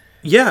needed.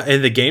 Yeah,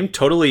 and the game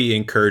totally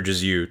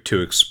encourages you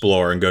to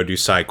explore and go do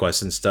side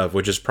quests and stuff,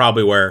 which is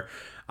probably where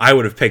I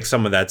would have picked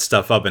some of that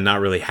stuff up and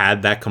not really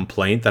had that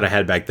complaint that I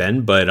had back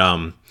then. But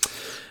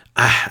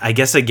I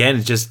guess, again,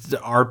 it's just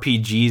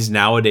RPGs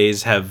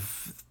nowadays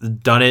have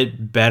done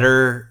it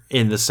better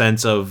in the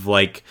sense of,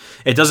 like,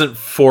 it doesn't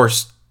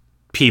force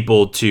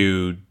people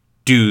to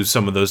do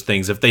some of those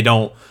things if they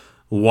don't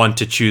want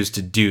to choose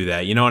to do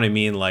that. You know what I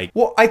mean? Like,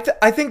 well, I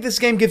think this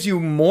game gives you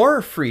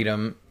more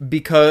freedom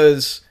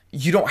because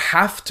you don't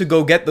have to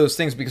go get those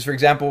things. Because, for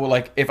example,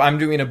 like if I'm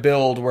doing a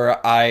build where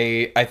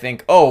I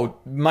think, oh,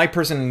 my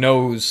person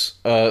knows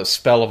a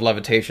spell of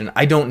levitation,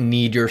 I don't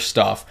need your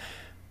stuff,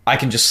 I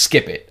can just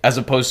skip it, as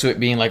opposed to it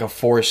being like a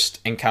forced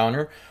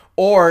encounter.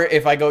 Or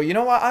if I go, you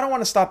know what, I don't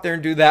want to stop there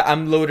and do that,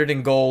 I'm loaded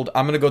in gold,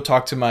 I'm going to go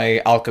talk to my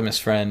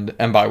alchemist friend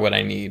and buy what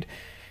I need.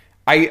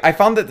 I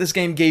found that this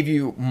game gave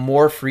you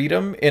more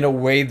freedom in a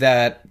way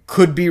that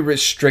could be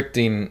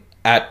restricting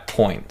at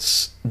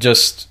points,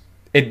 just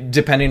it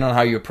depending on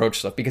how you approach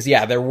stuff. Because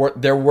yeah, there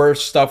were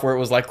stuff where it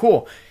was like,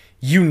 cool,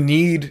 you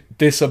need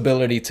this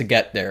ability to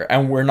get there,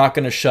 and we're not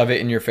going to shove it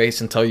in your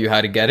face and tell you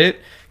how to get it,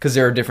 because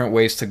there are different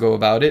ways to go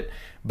about it.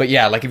 But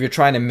yeah, like if you're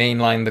trying to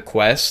mainline the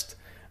quest,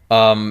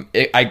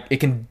 it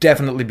can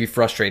definitely be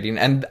frustrating.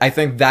 And I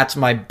think that's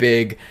my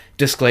big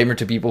disclaimer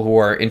to people who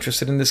are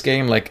interested in this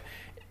game. Like,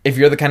 if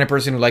you're the kind of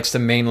person who likes to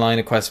mainline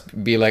a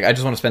quest, be like, I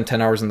just want to spend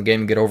 10 hours in the game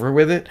and get over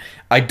with it,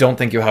 I don't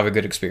think you'll have a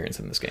good experience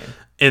in this game.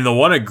 And the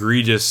one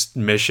egregious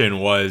mission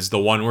was the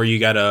one where you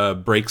gotta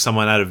break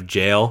someone out of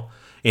jail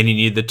and you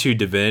need the 2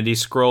 divinity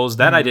scrolls.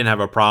 That I didn't have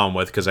a problem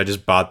with because I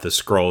just bought the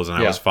scrolls and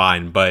I was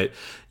fine. But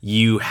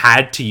you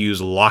had to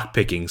use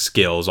lockpicking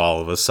skills all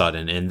of a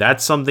sudden, and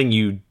that's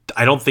something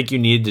I don't think you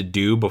needed to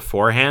do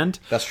beforehand.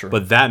 That's true.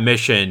 But that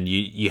mission,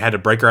 you had to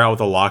break her out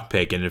with a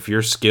lockpick, and if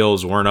your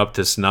skills weren't up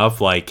to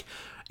snuff, like,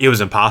 it was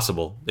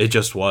impossible. It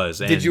just was.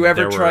 And did you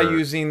ever try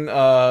using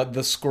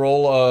the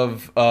scroll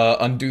of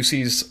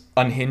Unduci's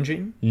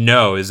unhinging?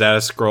 No. Is that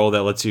a scroll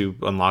that lets you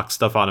unlock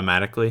stuff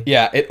automatically?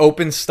 Yeah, it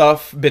opens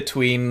stuff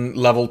between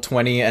level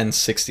 20 and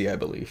 60, I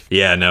believe.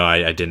 Yeah, no,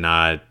 I did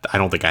not. I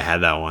don't think I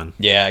had that one.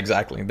 Yeah,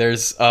 exactly.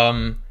 There's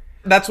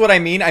that's what I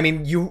mean. I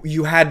mean,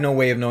 you had no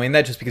way of knowing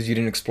that just because you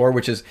didn't explore,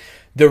 which is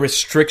the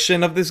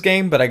restriction of this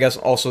game, but I guess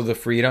also the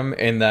freedom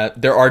in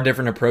that there are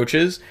different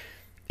approaches.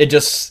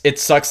 It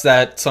sucks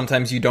that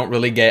sometimes you don't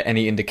really get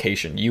any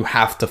indication. You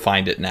have to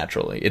find it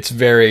naturally. It's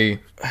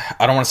very,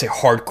 I don't want to say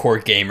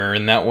hardcore gamer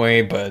in that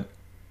way, but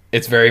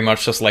it's very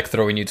much just like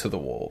throwing you to the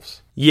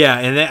wolves. Yeah,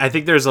 and I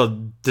think there's a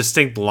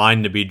distinct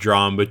line to be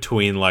drawn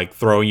between like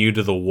throwing you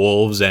to the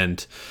wolves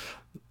and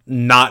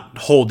not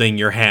holding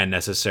your hand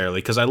necessarily.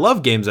 Because I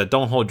love games that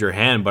don't hold your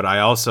hand, but I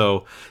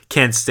also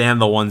can't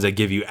stand the ones that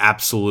give you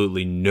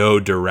absolutely no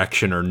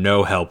direction or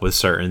no help with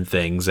certain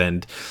things.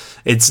 And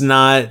it's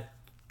not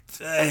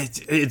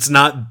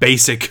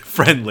basic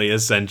friendly,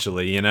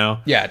 essentially, you know?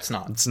 Yeah, it's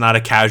not. It's not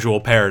a casual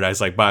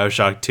paradise like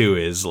BioShock 2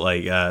 is.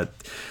 Like,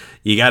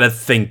 you got to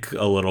think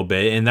a little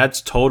bit, and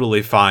that's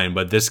totally fine.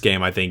 But this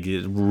game, I think,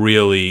 it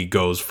really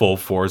goes full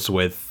force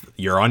with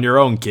you're on your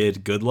own,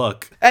 kid. Good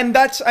luck. And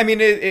that's, I mean,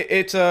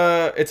 it's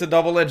a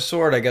double-edged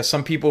sword, I guess.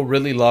 Some people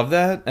really love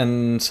that,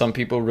 and some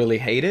people really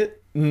hate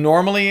it.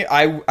 Normally,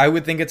 I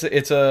would think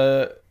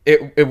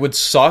it would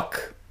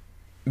suck,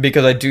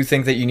 because I do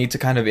think that you need to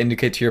kind of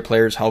indicate to your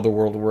players how the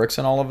world works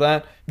and all of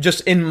that.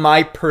 Just in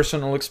my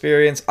personal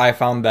experience, I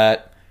found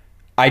that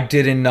I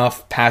did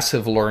enough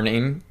passive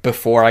learning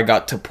before I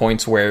got to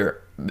points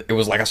where it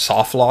was like a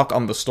soft lock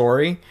on the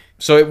story.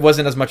 So it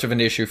wasn't as much of an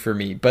issue for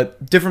me,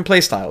 but different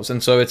playstyles.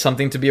 And so it's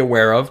something to be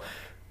aware of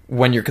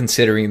when you're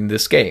considering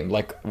this game,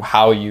 like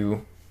how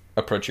you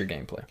approach your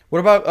gameplay. What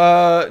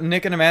about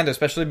Nick and Amanda,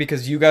 especially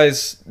because you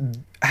guys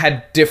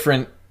had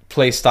different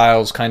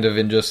playstyles kind of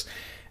in just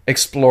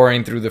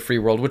exploring through the free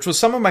world, which was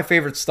some of my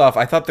favorite stuff.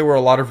 I thought there were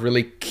a lot of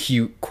really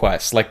cute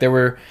quests. Like there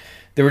were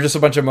just a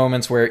bunch of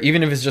moments where,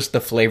 even if it's just the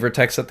flavor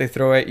text that they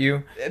throw at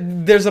you,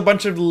 there's a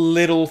bunch of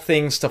little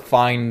things to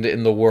find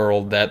in the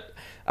world that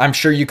I'm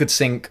sure you could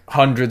sink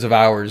hundreds of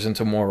hours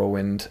into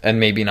Morrowind and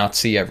maybe not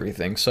see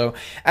everything. So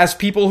as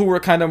people who were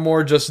kind of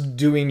more just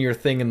doing your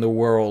thing in the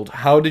world,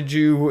 how did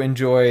you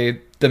enjoy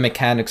the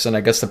mechanics and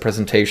I guess the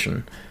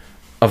presentation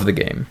of the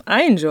game?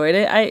 I enjoyed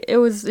it.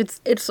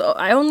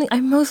 I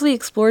mostly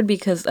explored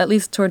because, at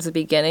least towards the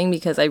beginning,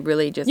 because I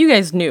really just, you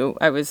guys knew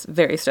I was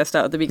very stressed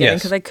out at the beginning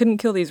because I couldn't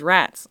kill these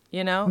rats,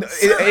 you know?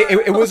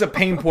 It was a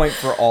pain point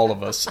for all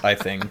of us, I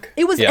think.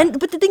 It was, yeah.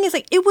 But the thing is,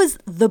 like, it was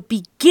the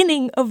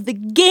beginning of the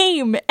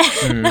game,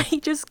 and I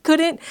just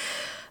couldn't.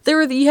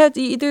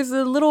 There's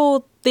a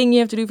little thing you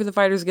have to do for the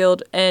Fighters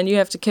Guild, and you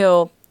have to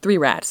kill 3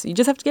 rats. You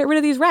just have to get rid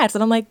of these rats.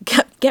 And I'm like,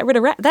 get rid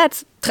of rats?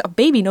 That's,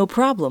 baby, no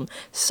problem.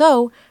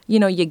 So,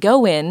 you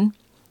go in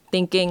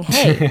thinking,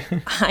 hey,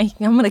 I'm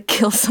going to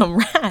kill some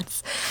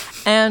rats.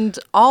 And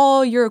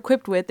all you're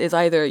equipped with is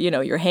either,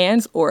 your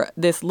hands or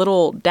this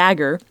little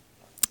dagger.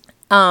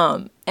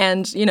 And,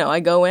 I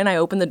go in, I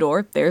open the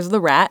door, there's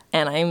the rat,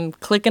 and I'm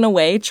clicking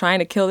away trying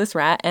to kill this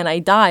rat, and I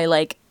die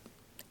like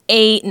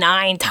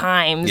 8-9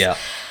 times. Yeah.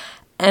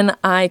 And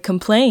I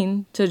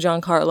complain to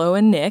Giancarlo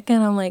and Nick,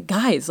 and I'm like,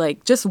 guys,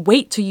 like, just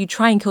wait till you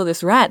try and kill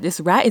this rat. This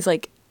rat is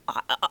like,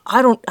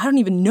 I don't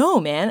even know,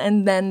 man.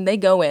 And then they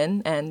go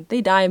in and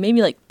they die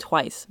maybe like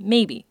twice,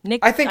 maybe.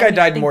 Nick, I think I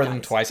died more than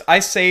twice. I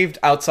saved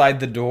outside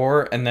the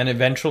door, and then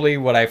eventually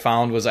what I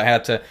found was I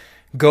had to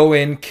go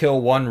in, kill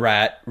one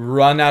rat,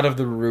 run out of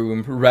the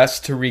room,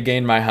 rest to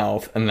regain my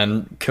health, and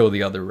then kill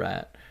the other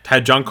rat.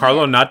 Had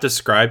Giancarlo not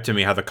described to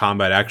me how the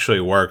combat actually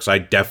works, I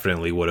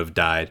definitely would have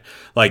died.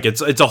 Like,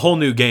 it's a whole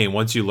new game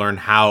once you learn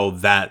how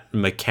that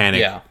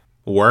mechanic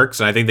works.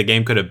 And I think the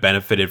game could have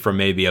benefited from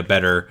maybe a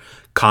better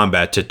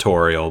combat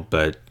tutorial,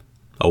 but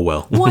oh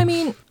well. Well, I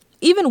mean,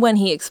 even when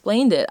he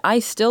explained it, I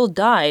still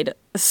died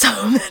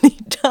so many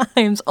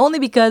times, only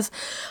because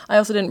I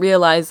also didn't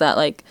realize that,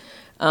 like,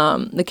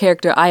 the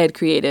character I had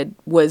created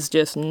was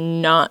just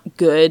not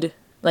good.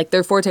 Like,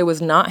 their forte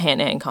was not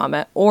hand-to-hand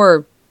combat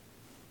or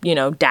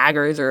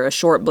daggers or a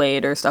short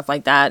blade or stuff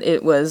like that.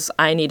 It was,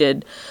 I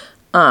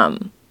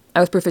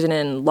was proficient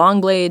in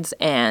long blades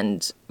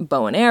and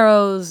bow and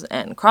arrows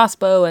and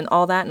crossbow and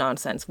all that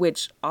nonsense,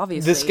 which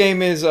obviously... This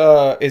game is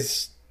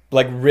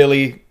like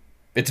really,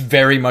 it's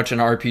very much an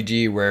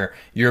RPG where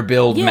your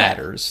build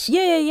matters.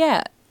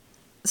 Yeah.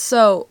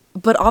 So,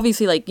 but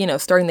obviously, like,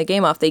 starting the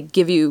game off, they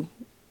give you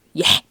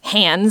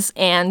hands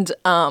and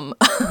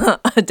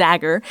a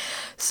dagger.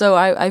 So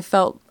I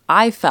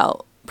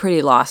felt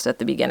pretty lost at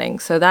the beginning.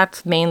 So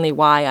that's mainly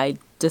why I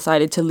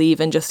decided to leave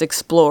and just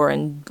explore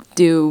and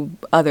do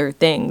other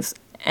things.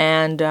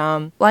 And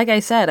like I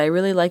said, I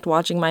really liked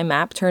watching my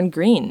map turn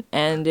green,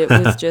 and it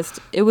was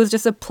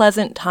just a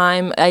pleasant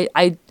time.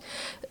 I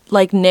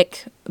like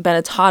Nick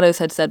Benetatos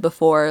had said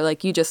before,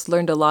 like, you just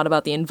learned a lot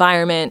about the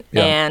environment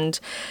and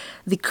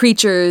the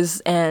creatures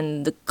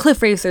and the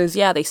cliff racers.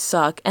 Yeah, they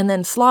suck. And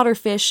then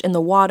slaughterfish in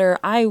the water.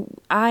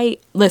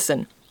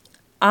 Listen,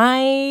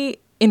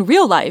 in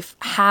real life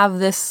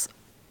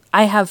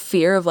I have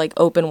fear of, like,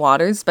 open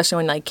waters, especially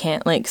when I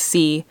can't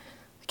see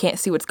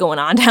what's going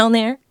on down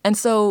there. And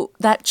so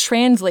that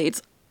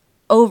translates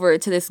over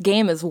to this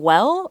game as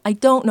well. I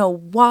don't know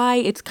why.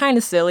 It's kind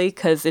of silly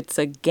because it's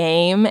a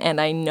game and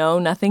I know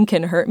nothing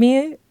can hurt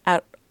me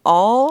at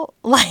all.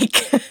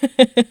 Like,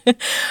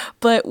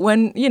 but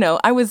when,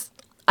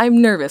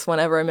 I'm nervous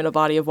whenever I'm in a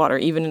body of water,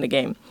 even in a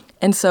game.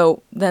 And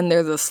so then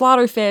there's the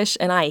slaughterfish,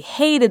 and I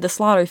hated the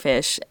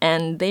slaughterfish,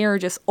 and they are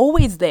just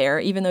always there,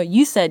 even though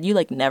you said you,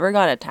 like, never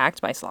got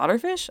attacked by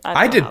slaughterfish.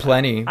 I did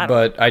plenty,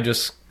 but I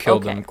just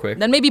killed them quick.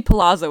 Then maybe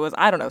Palazzo was,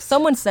 I don't know.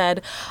 Someone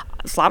said,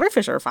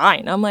 slaughterfish are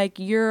fine. I'm like,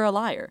 you're a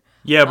liar.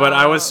 Yeah, but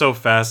I was so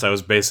fast, I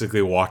was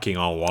basically walking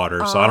on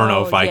water, so I don't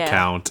know if I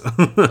count.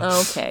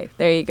 Okay,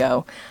 there you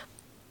go.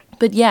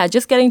 But yeah,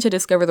 just getting to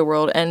discover the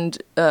world, and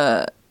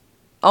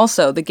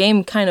also the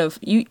game kind of...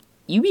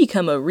 You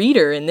become a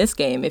reader in this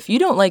game. If you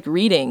don't like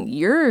reading,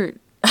 you're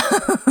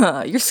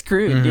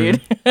screwed,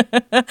 dude.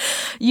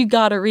 You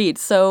gotta read.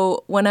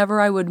 So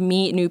whenever I would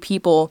meet new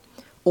people,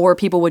 or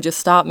people would just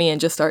stop me and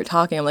just start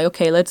talking, I'm like,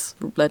 okay, let's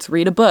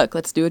read a book.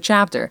 Let's do a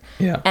chapter.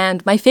 Yeah.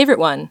 And my favorite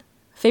one,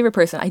 favorite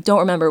person. I don't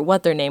remember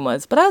what their name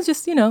was, but I was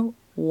just,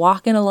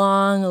 walking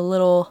along a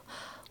little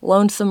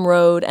lonesome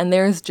road, and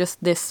there's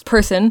just this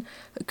person,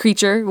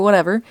 creature,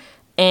 whatever,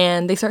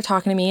 and they start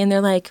talking to me, and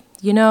they're like,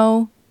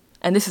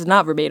 and this is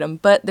not verbatim,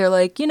 but they're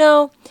like,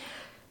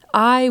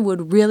 I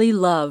would really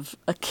love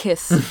a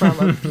kiss from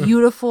a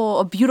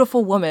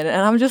beautiful woman.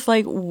 And I'm just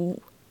like,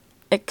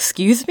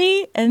 excuse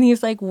me? And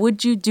he's like,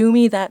 would you do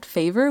me that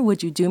favor?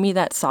 Would you do me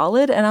that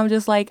solid? And I'm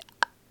just like,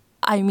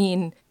 I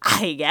mean,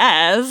 I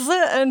guess.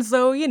 And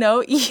so,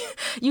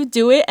 you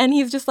do it, and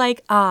he's just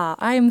like,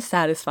 I am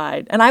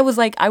satisfied. And I was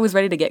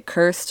ready to get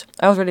cursed.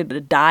 I was ready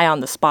to die on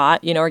the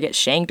spot, or get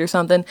shanked or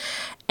something.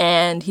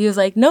 And he was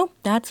like, nope,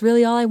 that's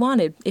really all I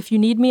wanted. If you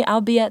need me,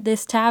 I'll be at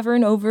this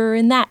tavern over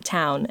in that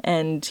town.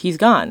 And he's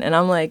gone. And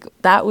I'm like,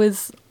 that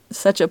was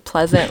such a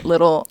pleasant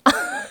little,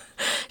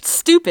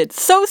 stupid,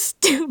 so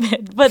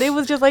stupid. But it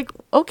was just like,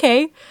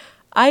 okay,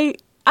 I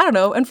don't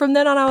know. And from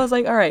then on, I was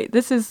like, all right,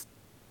 this is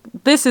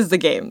the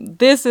game.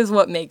 This is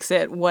what makes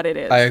it what it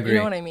is. I agree. You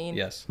know what I mean?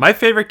 Yes. My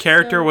favorite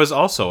character was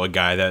also a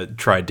guy that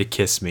tried to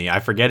kiss me.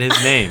 I forget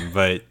his name,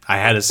 but I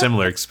had a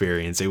similar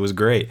experience. It was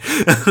great.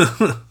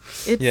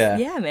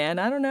 Yeah, man.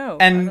 I don't know.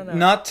 And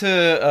not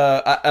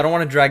to, I don't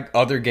want to drag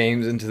other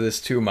games into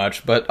this too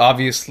much, but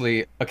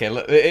obviously, okay,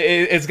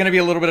 it's going to be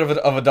a little bit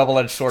of a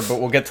double-edged sword, but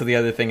we'll get to the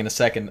other thing in a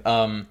second.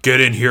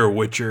 Get in here,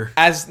 Witcher.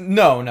 As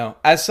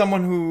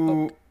someone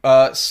who...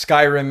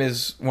 Skyrim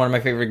is one of my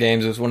favorite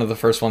games. It was one of the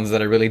first ones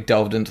that I really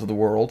delved into the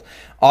world.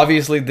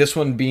 Obviously, this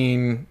one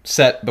being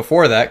set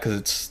before that, because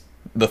it's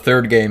the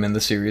third game in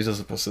the series as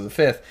opposed to the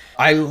fifth.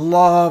 I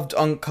loved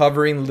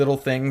uncovering little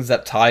things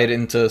that tied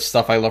into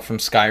stuff I love from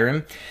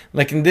Skyrim.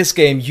 Like in this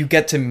game, you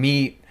get to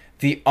meet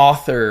the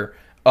author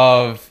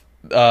of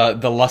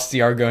The Lusty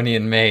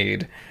Argonian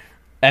Maid,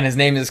 and his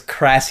name is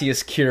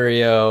Crassius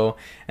Curio,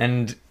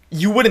 and...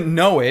 you wouldn't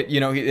know it,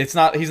 he's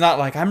not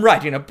like, I'm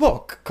writing a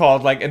book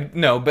called,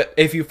 no, but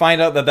if you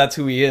find out that that's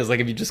who he is,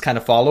 if you just kind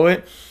of follow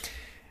it,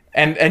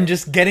 and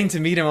just getting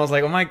to meet him, I was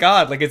like, oh my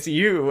god, it's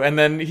you, and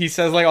then he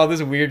says, all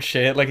this weird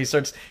shit, he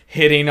starts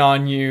hitting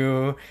on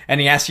you,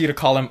 and he asks you to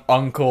call him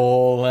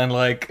uncle, and,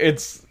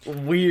 it's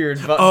weird,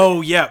 but...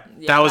 Oh, yeah,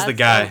 that was the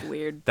guy. So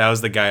weird. That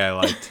was the guy I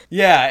liked.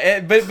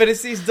 Yeah, but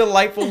it's these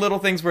delightful little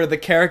things where the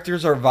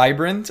characters are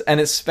vibrant, and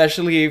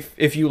especially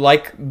if you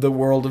like the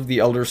world of the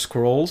Elder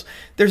Scrolls,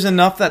 there's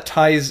enough that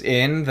ties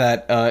in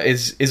that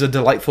is a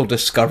delightful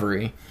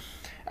discovery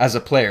as a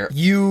player.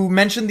 You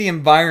mentioned the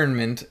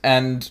environment,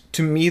 and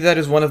to me that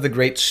is one of the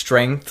great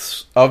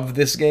strengths of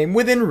this game,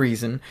 within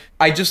reason.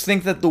 I just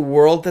think that the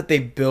world that they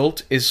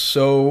built is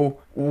so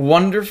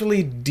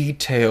wonderfully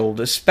detailed,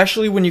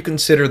 especially when you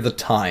consider the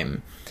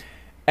time.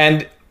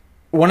 And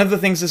one of the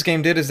things this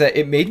game did is that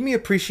it made me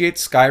appreciate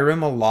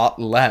Skyrim a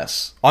lot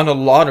less, on a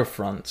lot of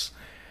fronts.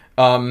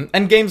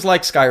 And games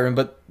like Skyrim,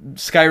 but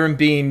Skyrim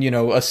being,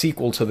 a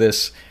sequel to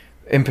this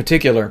in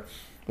particular.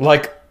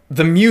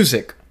 The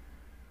music.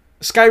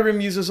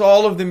 Skyrim uses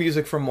all of the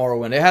music from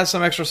Morrowind. It has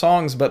some extra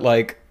songs, but,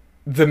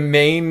 the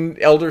main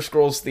Elder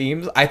Scrolls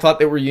themes, I thought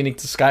they were unique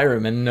to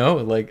Skyrim, and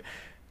no,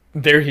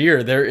 they're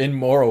here, they're in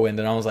Morrowind,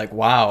 and I was like,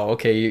 wow,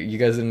 okay, you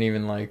guys didn't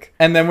even,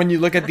 And then when you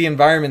look at the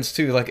environments,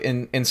 too,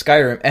 in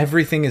Skyrim,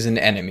 everything is an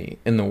enemy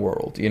in the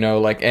world,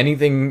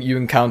 anything you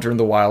encounter in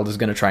the wild is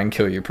going to try and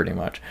kill you, pretty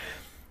much.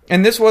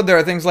 In this world, there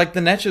are things like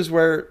the Netches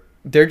where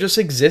they're just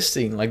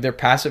existing, they're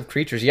passive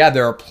creatures. Yeah,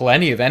 there are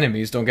plenty of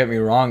enemies, don't get me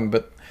wrong,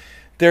 but...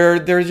 There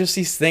are just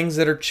these things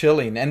that are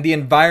chilling, and the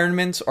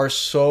environments are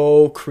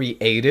so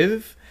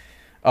creative.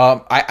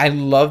 I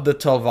love the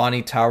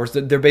Telvanni towers.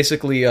 They're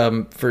basically,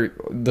 for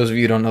those of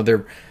you who don't know,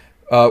 they're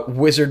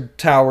wizard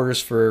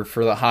towers for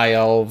the high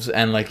elves,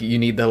 and you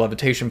need the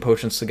levitation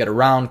potions to get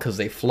around because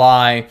they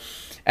fly,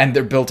 and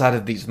they're built out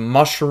of these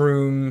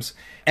mushrooms.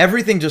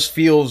 Everything just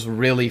feels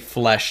really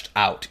fleshed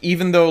out.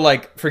 Even though,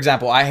 for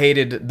example, I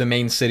hated the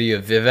main city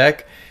of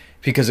Vivec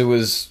because it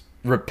was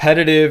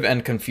repetitive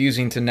and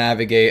confusing to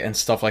navigate and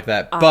stuff like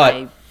that, but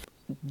I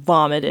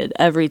vomited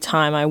every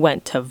time I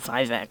went to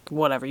Vivec,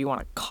 whatever you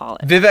want to call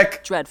it.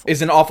 Vivec Dreadful.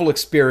 is an awful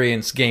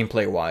experience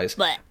gameplay wise.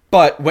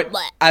 But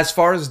as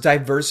far as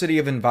diversity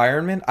of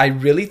environment, I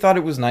really thought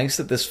it was nice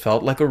that this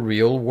felt like a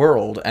real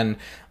world, and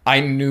I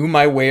knew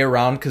my way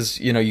around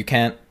because you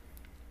can't.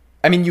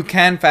 I mean, you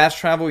can fast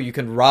travel, you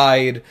can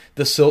ride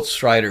the Silt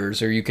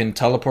Striders, or you can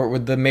teleport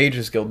with the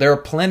Mages Guild. There are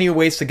plenty of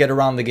ways to get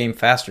around the game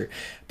faster.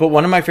 But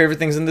one of my favorite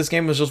things in this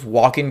game was just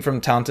walking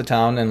from town to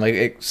town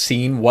and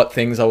seeing what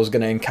things I was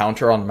going to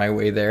encounter on my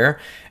way there,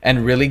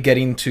 and really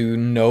getting to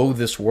know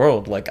this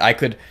world. I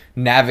could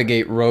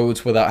navigate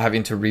roads without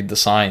having to read the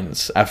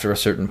signs after a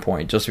certain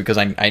point, just because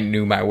I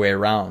knew my way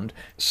around.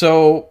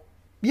 So...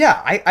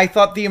 yeah, I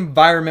thought the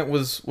environment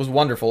was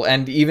wonderful,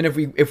 and even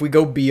if we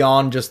go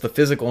beyond just the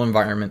physical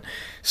environment,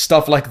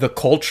 stuff like the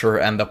culture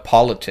and the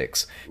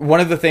politics. One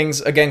of the things,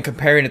 again,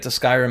 comparing it to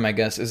Skyrim, I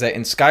guess, is that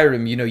in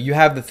Skyrim, you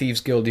have the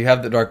Thieves Guild, you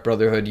have the Dark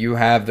Brotherhood, you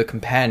have the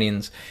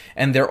Companions,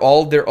 and they're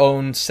all their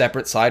own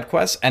separate side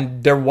quests,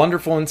 and they're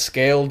wonderful in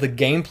scale. The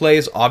gameplay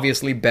is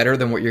obviously better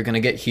than what you're going to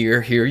get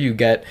here. Here you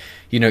get,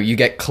 you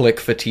get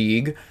click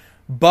fatigue.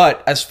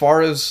 But as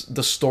far as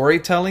the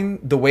storytelling,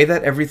 the way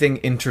that everything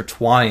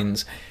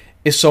intertwines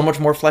is so much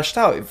more fleshed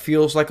out. It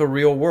feels like a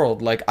real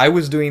world. Like, I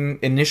was doing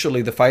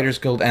initially the Fighters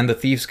Guild and the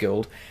Thieves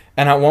Guild,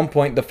 and at one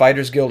point the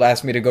Fighters Guild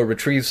asked me to go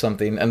retrieve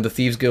something, and the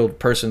Thieves Guild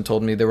person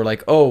told me, they were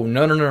like, oh,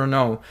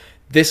 no.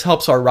 This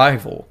helps our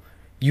rival.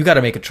 You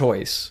gotta make a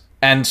choice.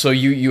 And so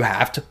you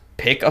have to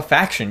pick a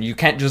faction. You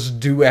can't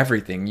just do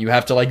everything. You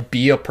have to, like,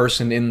 be a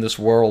person in this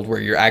world where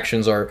your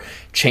actions are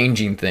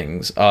changing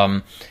things.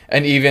 And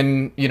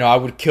even, I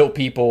would kill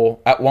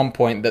people at one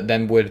point that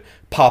then would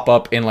pop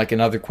up in, like,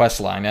 another quest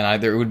line, and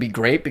either it would be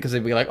great because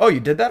they'd be like, oh, you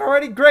did that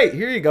already? Great,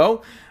 here you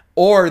go.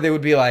 Or they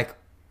would be like,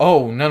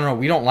 oh, no,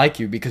 we don't like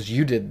you because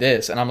you did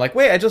this. And I'm like,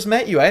 wait, I just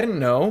met you. I didn't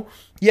know.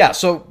 Yeah,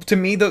 so to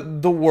me,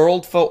 the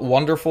world felt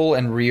wonderful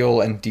and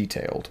real and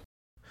detailed.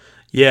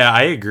 Yeah,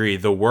 I agree.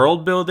 The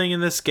world building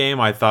in this game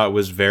I thought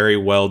was very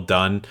well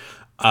done.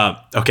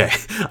 Okay,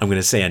 I'm going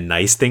to say a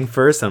nice thing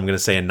first, and I'm going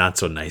to say a not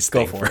so nice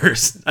thing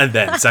first, and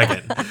then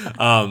second.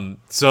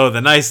 So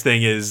the nice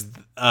thing is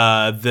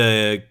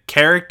the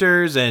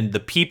characters and the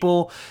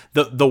people,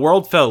 the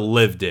world felt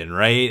lived in,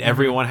 right? Mm-hmm.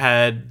 Everyone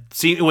had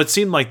what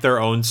seemed like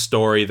their own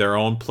story, their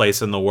own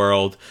place in the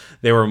world.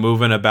 They were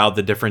moving about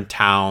the different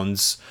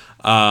towns.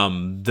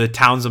 The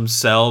towns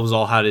themselves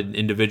all had an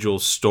individual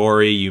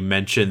story. You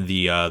mentioned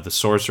the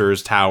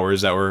sorcerer's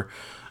towers that were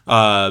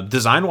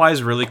design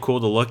wise really cool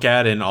to look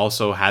at and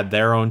also had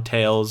their own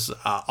tales.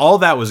 All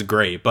that was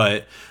great,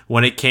 but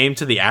when it came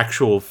to the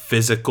actual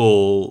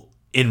physical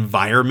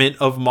environment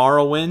of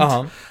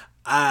Morrowind,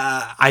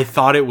 I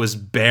thought it was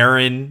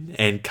barren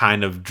and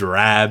kind of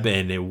drab,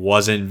 and it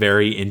wasn't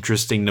very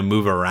interesting to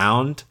move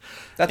around.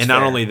 That's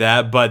not only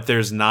that, but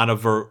there's not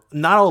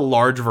a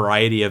large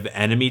variety of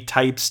enemy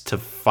types to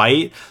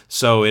fight,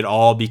 so it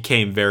all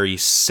became very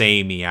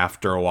samey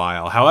after a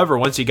while. However,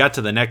 once you got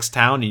to the next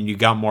town and you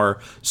got more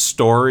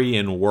story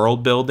and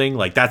world building,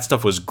 like, that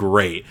stuff was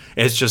great.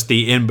 It's just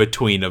the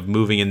in-between of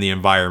moving in the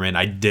environment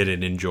I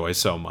didn't enjoy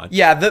so much.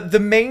 Yeah, the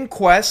main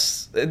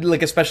quests,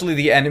 like especially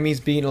the enemies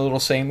being a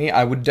little samey,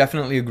 I would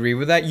definitely agree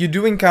with that. You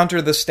do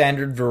encounter the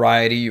standard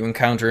variety. You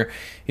encounter,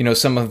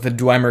 some of the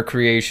Dwemer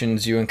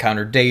creations. You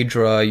encounter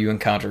Daedra. You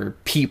encounter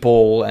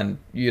people and,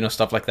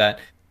 stuff like that.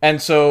 And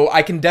so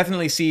I can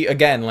definitely see,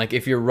 again, like,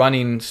 if you're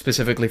running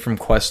specifically from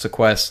quest to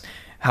quest,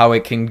 how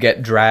it can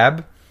get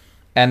drab.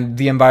 And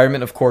the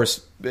environment, of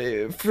course,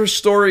 for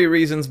story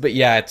reasons, but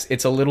yeah,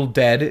 it's a little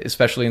dead,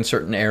 especially in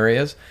certain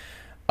areas.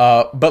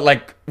 But,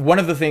 like, one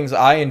of the things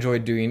I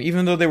enjoyed doing,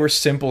 even though they were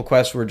simple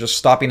quests, were just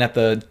stopping at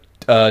the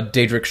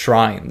Daedric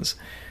shrines.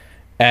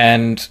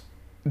 And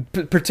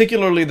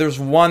particularly, there's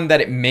one that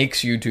it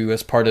makes you do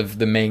as part of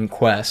the main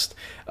quest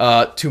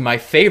to my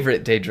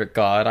favorite Daedric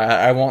god.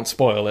 I won't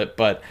spoil it,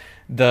 but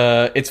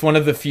it's one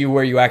of the few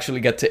where you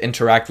actually get to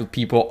interact with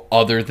people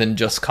other than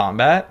just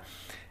combat.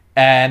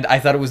 And I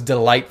thought it was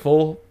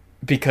delightful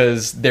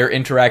because their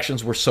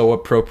interactions were so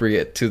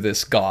appropriate to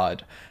this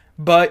god.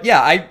 But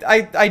yeah,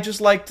 I just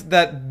liked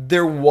that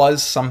there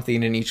was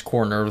something in each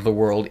corner of the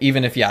world,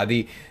 even if, yeah,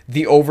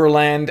 the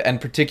overland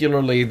and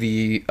particularly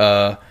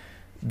the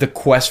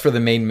quest for the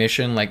main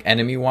mission, like,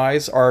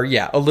 enemy-wise, are,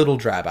 yeah, a little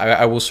drab.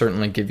 I will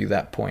certainly give you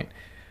that point.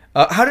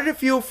 How did it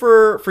feel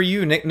for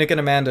you, Nick and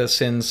Amanda,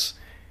 since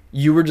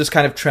you were just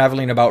kind of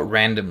traveling about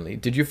randomly?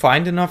 Did you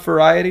find enough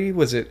variety?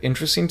 Was it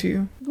interesting to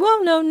you?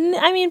 Well, no,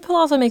 I mean, Paul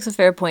also makes a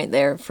fair point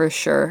there, for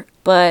sure.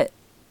 But,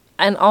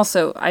 and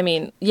also, I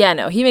mean, yeah,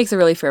 no, he makes a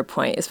really fair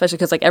point, especially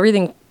because, like,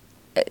 everything...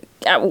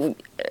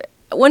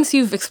 once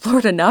you've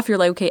explored enough, you're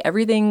like, okay,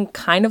 everything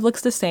kind of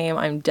looks the same.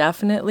 I'm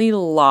definitely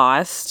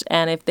lost.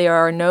 And if there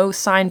are no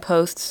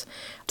signposts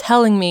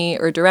telling me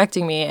or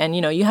directing me, and,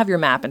 you have your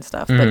map and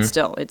stuff, but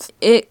still,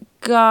 it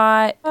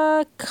got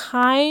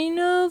kind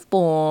of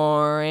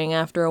boring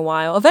after a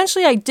while.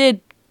 Eventually, I did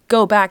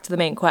go back to the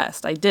main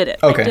quest. I did it.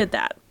 Okay. I did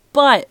that.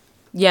 But,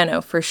 yeah,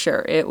 no, for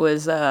sure. It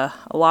was a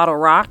lot of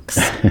rocks,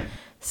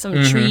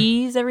 some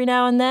trees every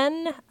now and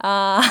then.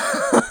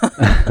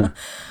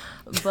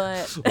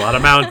 But a lot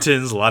of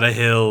mountains, a lot of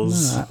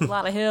hills.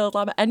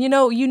 And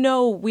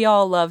we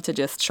all love to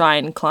just try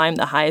and climb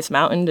the highest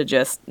mountain to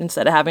just,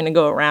 instead of having to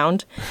go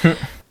around.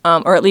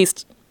 Or at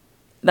least,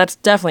 that's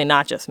definitely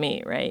not just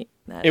me, right?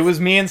 It was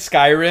me in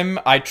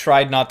Skyrim. I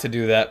tried not to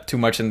do that too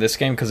much in this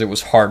game because it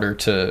was harder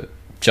to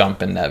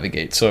jump and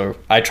navigate. So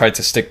I tried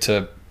to stick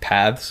to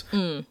paths.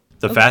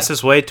 The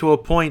fastest way to a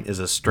point is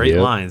a straight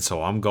line,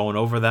 so I'm going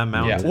over that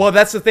mountain. Yeah. Well,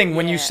 that's the thing.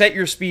 When you set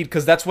your speed,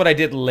 because that's what I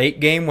did late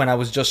game when I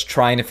was just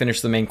trying to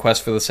finish the main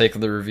quest for the sake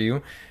of the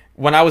review.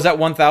 When I was at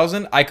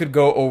 1,000, I could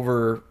go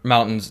over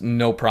mountains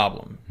no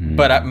problem.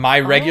 But at my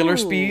regular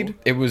speed,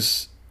 it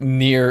was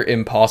near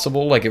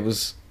impossible. Like, it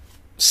was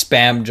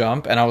spam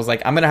jump. And I was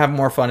like, I'm going to have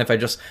more fun if I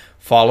just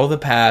follow the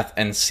path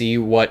and see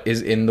what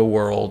is in the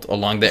world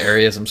along the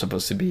areas I'm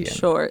supposed to be in.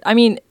 Sure. I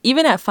mean,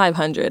 even at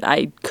 500,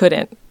 I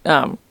couldn't...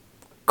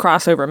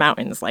 cross over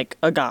mountains like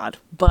a god,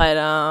 but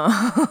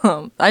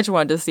I just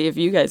wanted to see if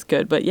you guys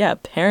could. But yeah,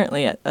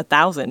 apparently at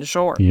 1,000,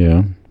 sure.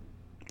 Yeah,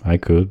 I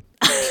could.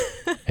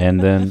 And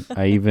then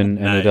I even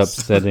ended up Nice.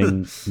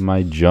 setting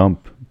my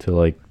jump to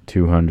like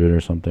 200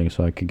 or something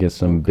so I could get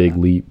some big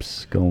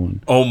leaps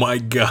going. Oh my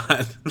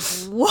god.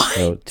 What?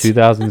 So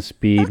 2000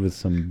 speed with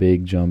some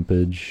big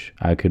jumpage.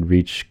 I could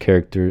reach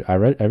character. I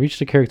reached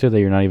a character that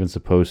you're not even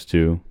supposed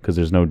to because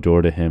there's no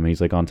door to him.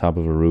 He's like on top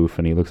of a roof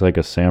and he looks like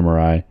a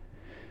samurai.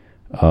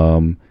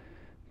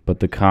 But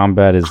the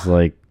combat is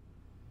like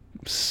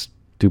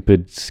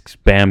stupid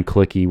spam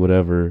clicky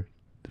whatever.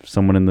 If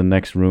someone in the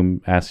next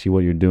room asks you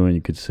what you're doing,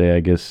 you could say, I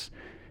guess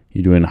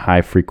you're doing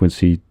high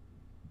frequency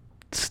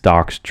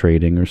stocks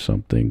trading or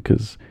something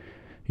because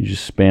you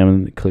just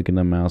spam clicking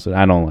the mouse.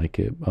 I don't like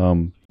it.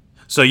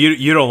 So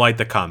you don't like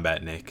the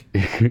combat, Nick?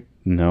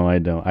 No, I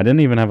don't. I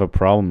didn't even have a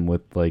problem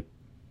with, like,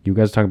 you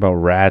guys talk about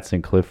rats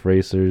and cliff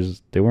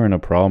racers. They weren't a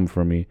problem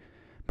for me,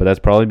 but that's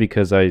probably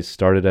because I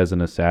started as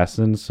an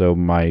assassin, so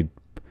my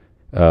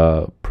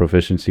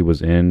proficiency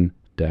was in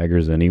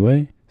daggers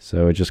anyway.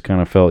 So it just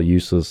kind of felt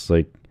useless.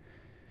 Like,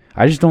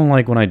 I just don't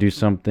like when I do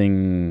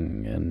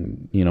something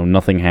and, you know,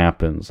 nothing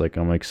happens. Like,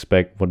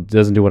 what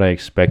doesn't do what I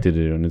expected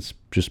to do, and it's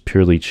just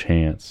purely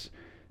chance.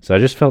 So I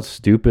just felt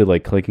stupid,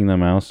 like, clicking the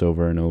mouse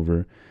over and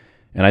over.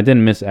 And I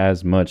didn't miss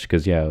as much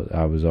because, yeah,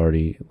 I was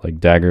already, like,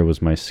 dagger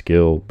was my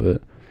skill.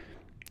 But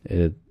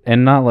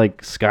and not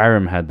like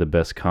Skyrim had the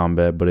best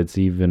combat, but it's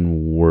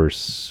even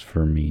worse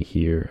for me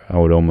here. I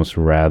would almost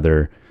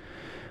rather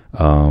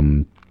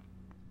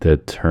the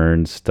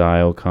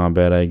turn-style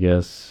combat, I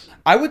guess.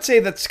 I would say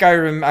that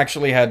Skyrim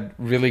actually had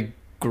really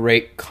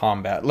great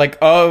combat. Like,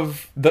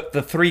 of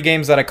the three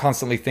games that I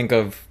constantly think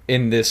of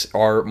in this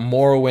are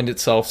Morrowind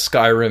itself,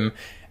 Skyrim,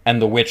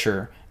 and The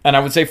Witcher. And I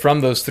would say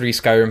from those three,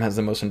 Skyrim has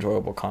the most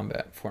enjoyable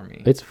combat for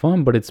me. It's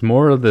fun, but it's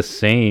more of the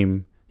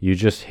same. You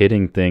just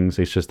hitting things.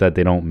 It's just that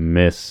they don't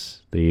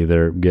miss. They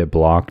either get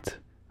blocked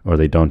or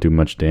they don't do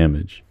much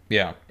damage.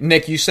 Yeah.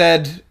 Nick, you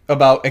said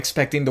about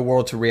expecting the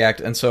world to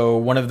react. And so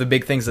one of the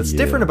big things that's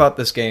different about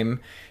this game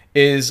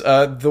is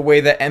the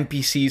way that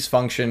NPCs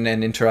function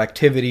and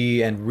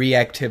interactivity and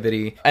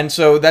reactivity. And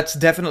so that's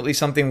definitely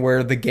something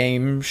where the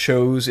game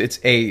shows its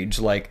age.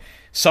 Like,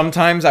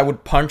 sometimes I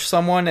would punch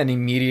someone and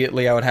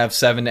immediately I would have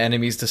 7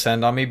 enemies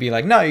descend on me, be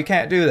like, no, you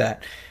can't do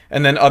that.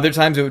 And then other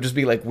times it would just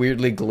be like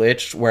weirdly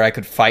glitched where I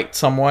could fight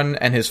someone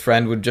and his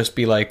friend would just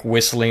be like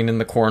whistling in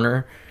the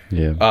corner.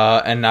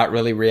 Yeah. And not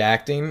really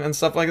reacting and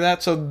stuff like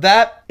that. So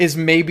that is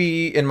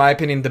maybe, in my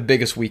opinion, the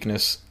biggest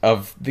weakness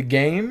of the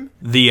game.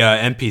 The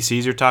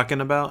NPCs you're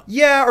talking about?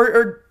 Yeah,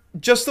 or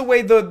just the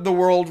way the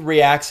world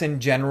reacts in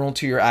general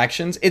to your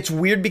actions. It's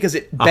weird because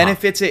it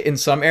benefits it in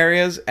some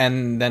areas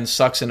and then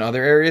sucks in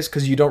other areas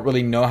because you don't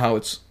really know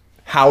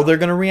how they're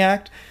going to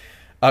react.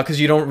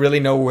 Because you don't really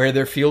know where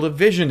their field of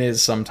vision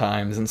is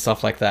sometimes and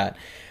stuff like that.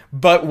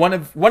 But one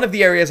of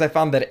the areas I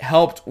found that it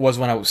helped was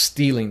when I was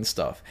stealing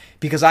stuff.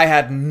 Because I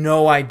had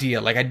no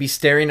idea. Like, I'd be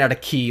staring at a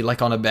key,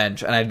 like, on a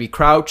bench. And I'd be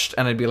crouched,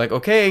 and I'd be like,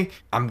 okay,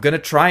 I'm gonna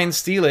try and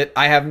steal it.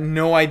 I have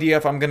no idea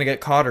if I'm gonna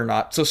get caught or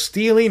not. So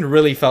stealing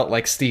really felt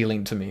like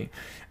stealing to me.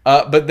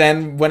 But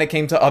then when it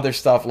came to other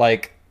stuff,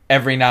 like,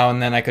 every now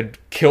and then I could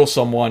kill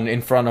someone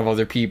in front of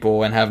other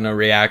people and have no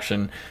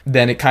reaction,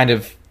 then it kind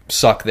of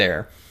sucked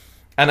there.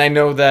 And I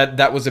know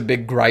that was a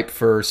big gripe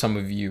for some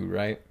of you,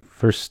 right?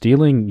 For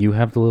stealing, you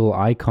have the little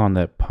icon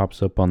that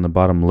pops up on the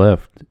bottom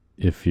left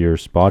if you're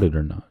spotted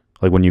or not.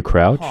 Like when you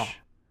crouch,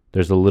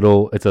 there's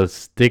it's a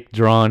stick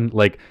drawn,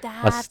 like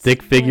a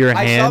stick figure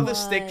I hand. saw the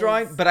stick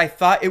drawing, but I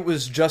thought it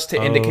was just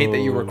to indicate that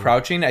you were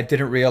crouching. I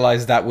didn't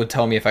realize that would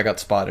tell me if I got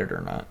spotted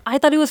or not. I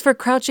thought it was for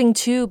crouching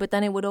too, but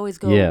then it would always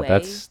go away. Yeah,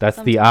 that's the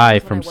sometimes eye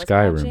when from I was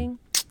Skyrim. crouching.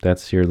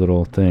 That's your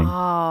little thing.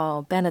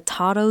 Oh,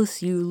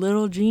 Benetatos, you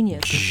little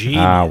genius. Genius.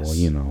 Well,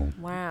 you know,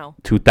 Wow.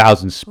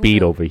 2000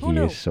 speed knew? over Who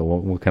here. knew? So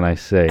what can I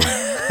say?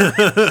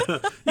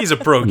 He's a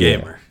pro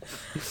gamer.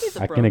 He's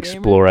a I pro can gamer.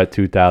 explore at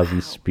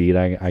 2000 speed.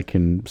 I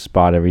can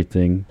spot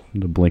everything in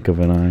the blink of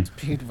an eye.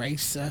 Speed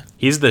racer.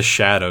 He's the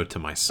shadow to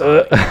my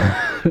sun.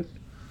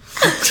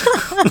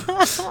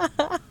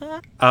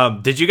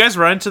 Did you guys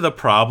run into the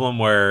problem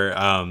where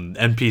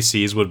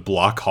NPCs would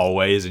block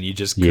hallways and you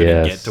just couldn't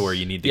Yes. get to where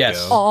you need to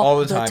Yes. go? All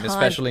the time,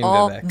 especially in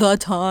all Vivek. the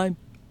time.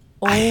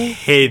 I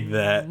hate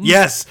that.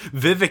 Yes,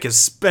 Vivek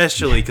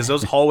especially because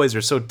those hallways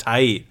are so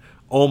tight.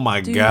 Oh my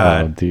Oh,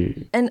 god.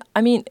 dude. And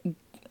I mean,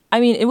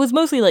 it was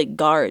mostly like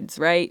guards,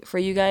 right, for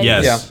you guys?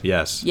 Yes,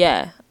 yes.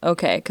 Yeah.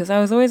 Okay. Because I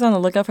was always on the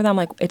lookout for them.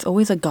 Like, it's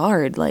always a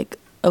guard. Like,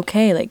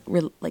 okay, like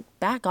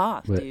back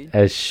off, But dude.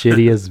 as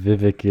shitty as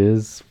Vivek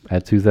is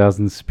at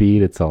 2000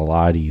 speed, it's a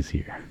lot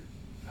easier.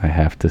 I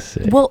have to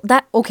say. Well,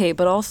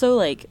 but also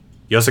like,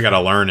 You also got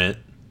to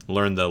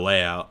learn the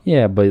layout.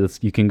 Yeah,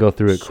 but you can go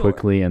through it Sure.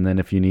 quickly, and then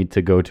if you need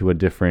to go to a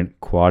different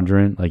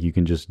quadrant, like you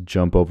can just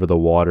jump over the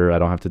water. I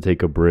don't have to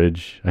take a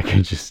bridge. I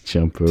can just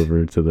jump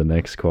over to the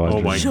next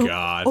quadrant. Oh my jump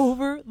god.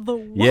 over the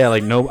wall. Yeah,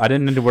 like no, I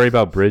didn't need to worry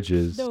about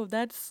bridges. No,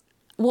 that's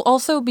well.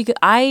 Also, because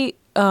I,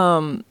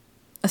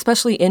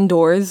 especially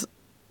indoors,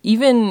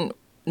 even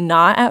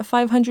not at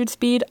 500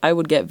 speed, I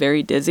would get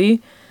very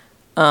dizzy.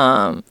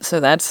 So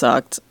that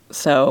sucked.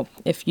 So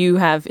if you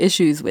have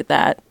issues with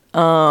that,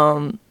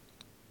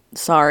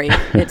 sorry,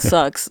 it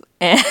sucks.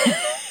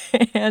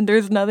 And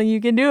there's nothing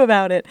you can do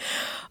about it.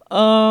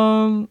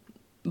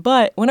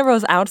 But whenever I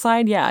was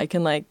outside, yeah, I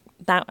can like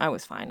that. I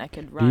was fine. I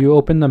could run. Do you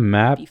open the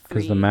map? be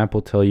Because the free. map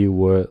will tell you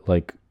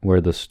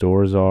where the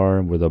stores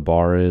are, where the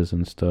bar is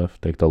and stuff,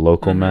 like the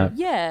local map.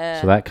 Yeah.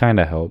 So that kind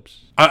of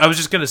helps. I was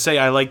just gonna say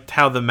I liked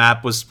how the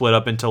map was split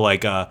up into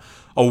like a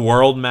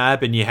world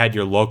map, and you had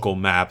your local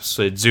maps.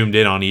 So it zoomed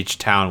in on each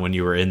town when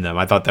you were in them.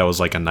 I thought that was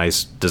like a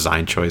nice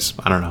design choice.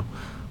 I don't know.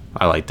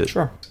 I liked it.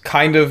 Sure.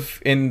 Kind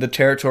of in the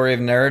territory of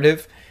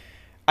narrative.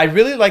 I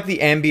really like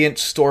the ambient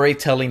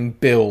storytelling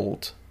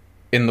build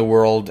in the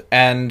world.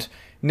 And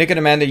Nick and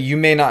Amanda, you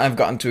may not have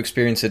gotten to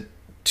experience it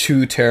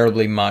too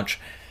terribly much,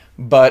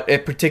 but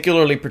it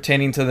particularly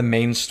pertaining to the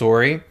main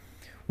story.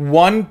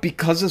 One,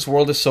 because this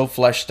world is so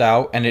fleshed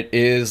out and it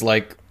is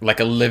like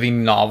a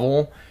living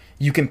novel,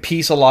 you can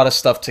piece a lot of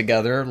stuff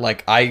together.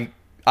 Like I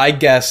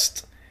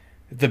guessed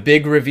the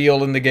big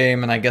reveal in the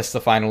game, and I guess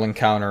the final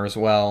encounter as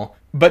well.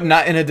 But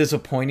not in a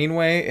disappointing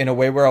way, in a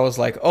way where I was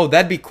like, oh,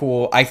 that'd be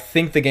cool. I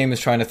think the game is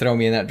trying to throw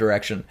me in that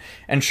direction.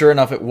 And sure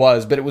enough, it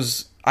was. But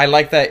I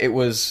like that it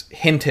was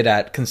hinted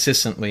at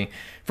consistently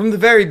from the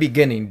very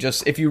beginning.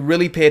 Just if you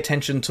really pay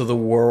attention to the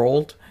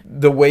world,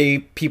 the way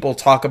people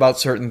talk about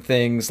certain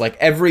things, like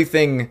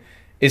everything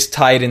is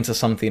tied into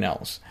something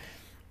else.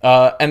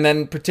 And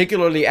then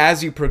particularly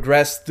as you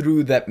progress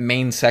through that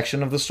main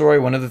section of the story,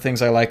 one of the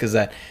things I like is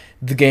that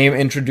the game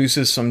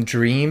introduces some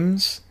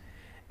dreams.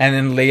 And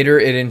then later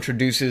it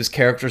introduces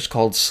characters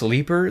called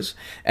sleepers.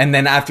 And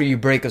then after you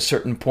break a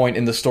certain point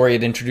in the story,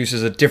 it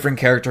introduces a different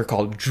character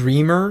called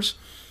dreamers.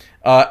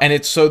 And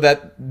it's so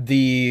that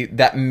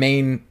that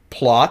main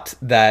plot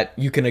that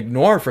you can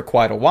ignore for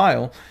quite a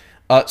while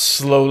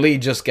slowly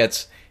just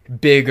gets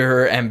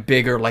bigger and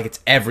bigger, like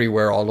it's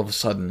everywhere all of a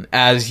sudden,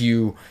 as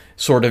you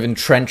sort of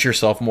entrench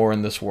yourself more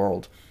in this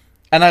world.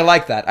 And I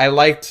like that. I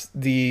liked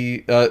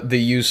the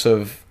use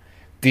of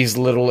these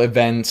little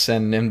events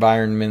and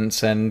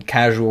environments and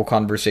casual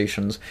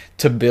conversations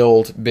to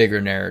build bigger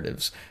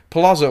narratives.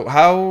 Palazzo,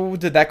 how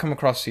did that come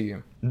across to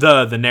you?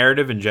 The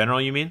narrative in general,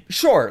 you mean?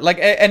 Sure. Like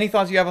any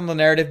thoughts you have on the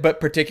narrative,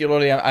 but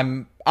particularly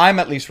I'm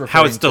at least referring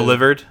How it's to,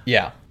 delivered?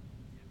 Yeah.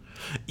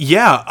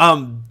 Yeah,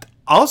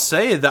 I'll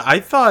say that I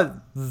thought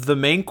the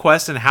main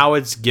quest and how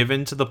it's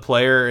given to the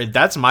player,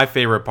 that's my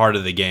favorite part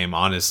of the game,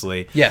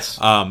 honestly. Yes.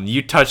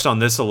 You touched on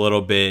this a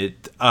little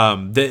bit.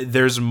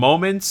 There's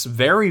moments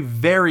very,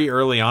 very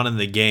early on in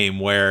the game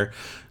where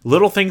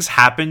little things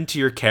happen to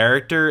your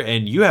character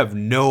and you have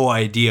no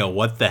idea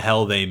what the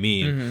hell they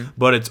mean,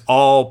 but it's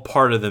all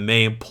part of the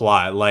main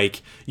plot.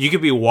 Like, you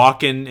could be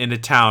walking in a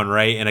town,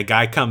 right, and a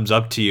guy comes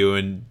up to you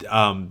and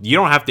you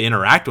don't have to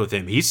interact with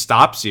him. He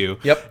stops you.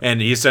 Yep.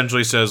 And he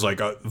essentially says, like,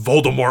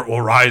 Voldemort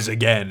will rise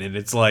again. And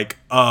it's like,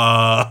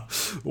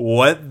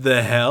 what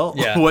the hell?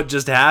 Yeah. What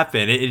just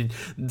happened?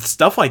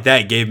 Stuff like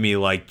that gave me,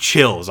 like,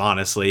 chills,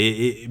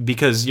 honestly,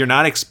 because you're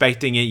not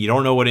expecting it. You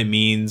don't know what it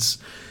means.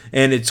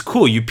 And it's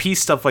cool. You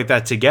piece stuff like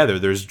that together.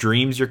 There's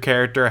dreams your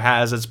character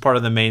has as part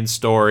of the main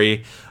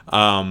story.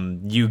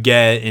 You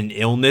get an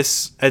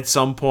illness at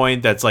some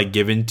point that's like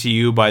given to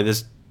you by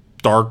this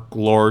Dark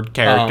Lord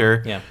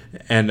character. Yeah.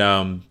 And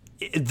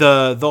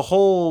the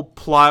whole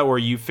plot where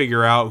you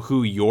figure out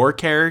who your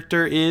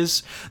character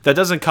is, that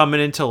doesn't come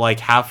in until like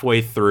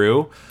halfway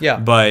through. Yeah.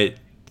 But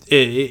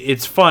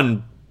it's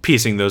fun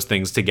piecing those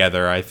things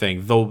together, I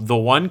think. The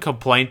one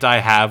complaint I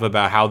have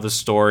about how the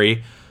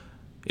story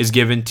is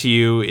given to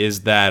you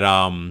is that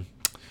and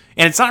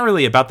it's not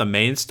really about the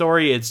main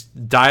story, it's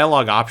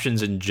dialogue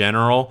options in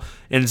general.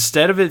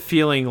 Instead of it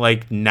feeling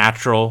like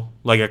natural,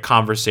 like a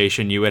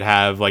conversation you would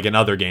have like in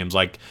other games,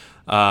 like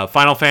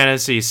Final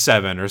Fantasy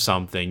VII or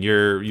something,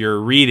 you're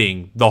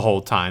reading the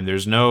whole time.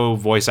 There's no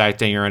voice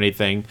acting or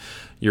anything.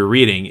 You're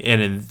reading,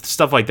 and in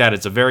stuff like that,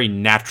 it's a very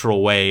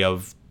natural way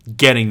of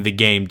getting the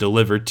game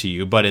delivered to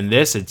you. But in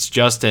this, it's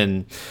just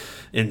an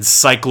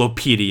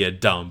encyclopedia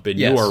dump, and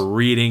Yes. you are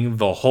reading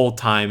the whole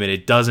time, and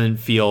it doesn't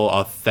feel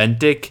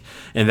authentic.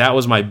 And that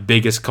was my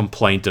biggest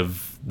complaint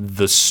of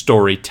the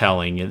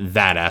storytelling in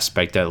that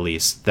aspect, at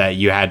least, that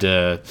you had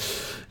to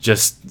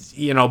just,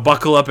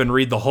 buckle up and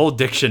read the whole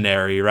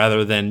dictionary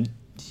rather than,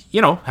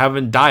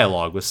 having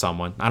dialogue with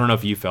someone. I don't know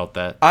if you felt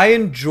that. I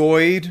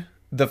enjoyed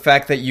the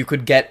fact that you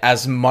could get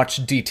as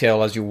much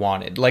detail as you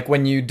wanted. Like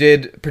when you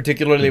did,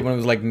 particularly when it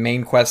was like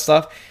main quest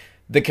stuff,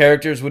 the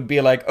characters would be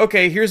like,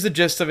 okay, here's the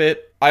gist of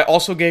it. I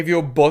also gave you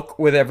a book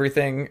with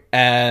everything,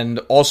 and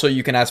also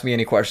you can ask me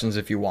any questions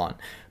if you want.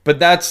 But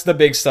that's the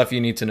big stuff you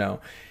need to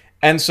know.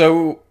 And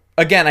so,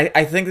 again,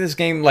 I think this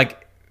game,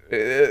 like,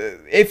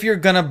 if you're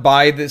gonna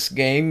buy this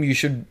game, you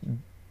should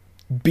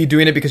be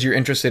doing it because you're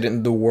interested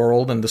in the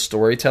world and the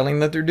storytelling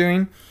that they're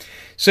doing.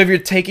 So if you're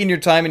taking your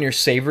time and you're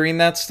savoring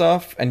that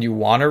stuff, and you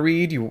want to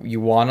read, you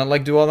want to,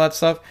 like, do all that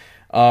stuff,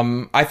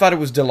 I thought it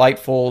was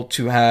delightful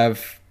to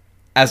have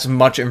as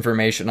much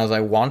information as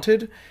I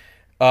wanted.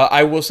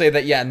 I will say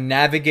that, yeah,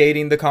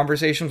 navigating the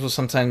conversations was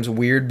sometimes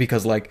weird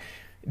because, like,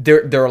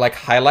 there are like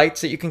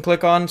highlights that you can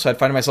click on, so I'd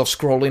find myself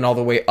scrolling all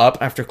the way up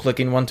after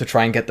clicking one to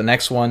try and get the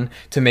next one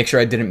to make sure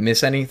I didn't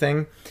miss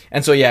anything.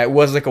 And so yeah, it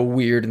was like a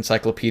weird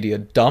encyclopedia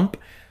dump.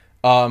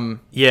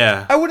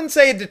 Yeah. I wouldn't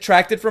say it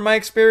detracted from my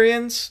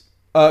experience,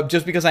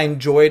 just because I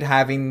enjoyed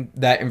having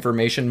that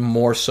information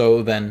more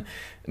so than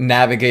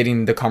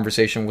navigating the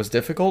conversation was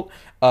difficult.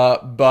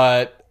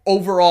 But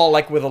overall,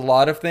 like with a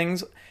lot of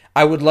things,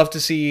 I would love to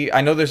see.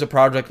 I know there's a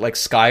project like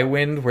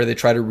Skywind where they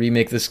try to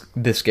remake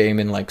this game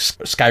in like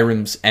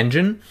Skyrim's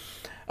engine.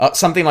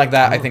 Something like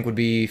that, I think, would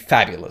be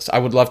fabulous. I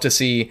would love to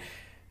see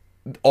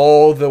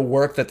all the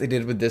work that they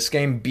did with this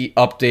game be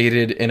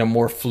updated in a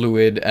more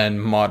fluid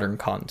and modern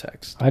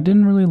context. I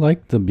didn't really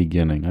like the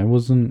beginning. I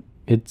wasn't.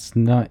 It's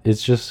not.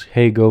 It's just,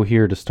 hey, go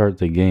here to start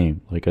the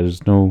game. Like, I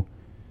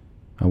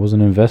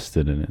wasn't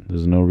invested in it.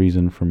 There's no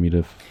reason for me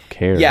to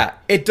care. Yeah,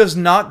 it does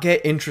not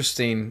get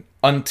interesting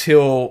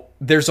until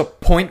there's a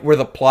point where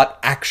the plot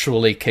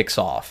actually kicks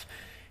off.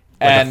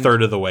 Like a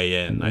third of the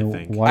way in, I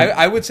think.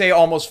 I would say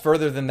almost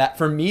further than that.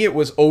 For me, it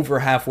was over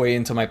halfway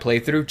into my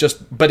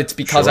playthrough, but it's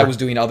because I was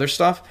doing other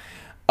stuff.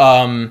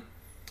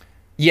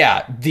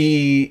 Yeah,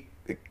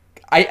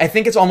 I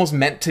think it's almost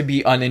meant to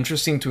be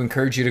uninteresting to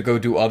encourage you to go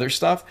do other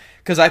stuff.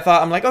 Because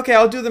I'm like, okay,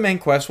 I'll do the main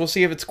quest. We'll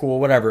see if it's cool,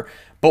 whatever.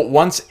 But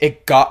once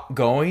it got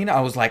going, I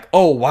was like,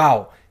 oh,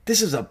 wow,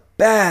 this is a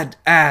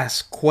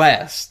badass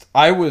quest.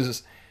 I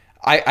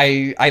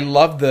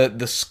love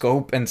the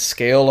scope and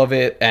scale of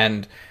it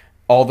and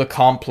all the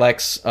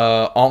complex,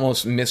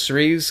 almost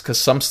mysteries, because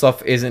some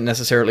stuff isn't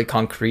necessarily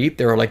concrete.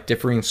 There are like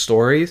differing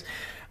stories.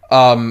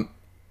 Again,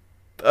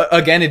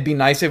 it'd be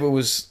nice if it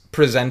was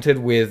presented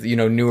with,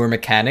 newer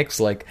mechanics.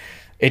 Like,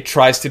 it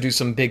tries to do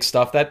some big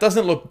stuff that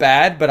doesn't look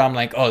bad, but I'm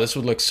like, oh, this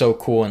would look so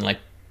cool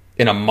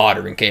in a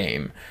modern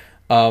game.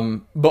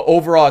 But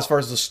overall, as far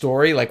as the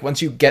story, like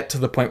once you get to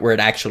the point where it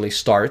actually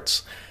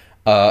starts,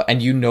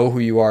 and you know who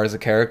you are as a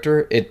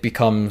character, it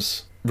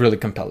becomes really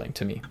compelling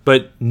to me.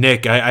 But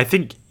Nick, I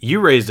think you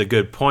raised a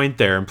good point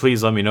there, and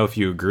please let me know if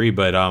you agree,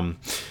 but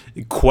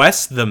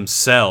quests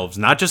themselves,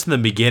 not just in the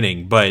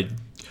beginning, but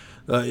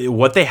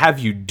what they have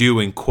you do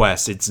in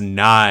quests, it's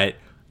not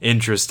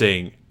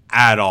interesting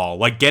at all.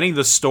 Like getting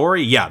the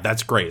story, yeah,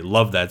 that's great,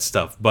 love that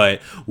stuff,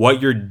 but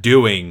what you're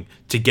doing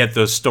to get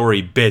those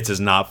story bits is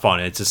not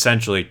fun. It's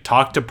essentially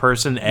talk to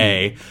person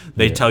A,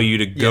 they tell you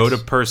to go to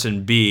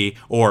person B,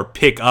 or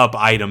pick up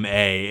item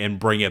A and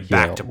bring it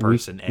back to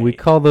person A. We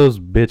call those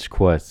bitch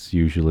quests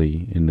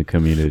usually in the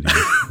community.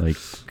 Like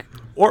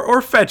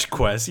or fetch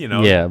quests,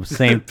 Yeah,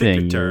 same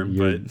thing. Term,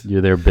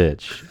 you're their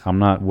bitch. I'm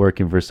not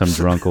working for some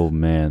drunk old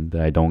man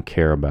that I don't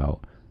care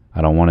about.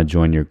 I don't want to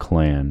join your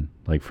clan.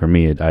 Like for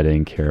me, I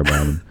didn't care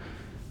about him.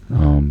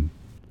 And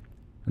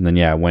then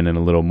I went in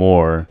a little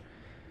more.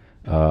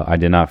 I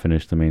did not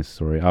finish the main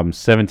story. I'm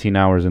 17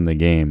 hours in the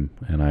game,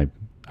 and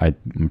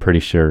I'm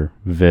pretty sure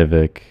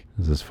Vivek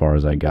is as far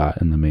as I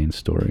got in the main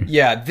story.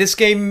 Yeah, this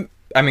game,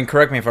 I mean,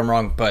 correct me if I'm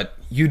wrong, but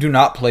you do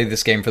not play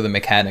this game for the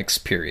mechanics,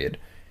 period.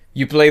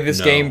 You play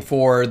this game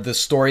for the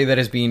story that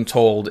is being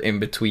told in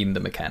between the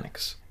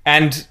mechanics.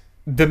 And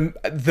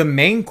the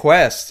main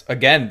quest,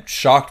 again,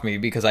 shocked me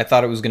because I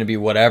thought it was going to be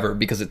whatever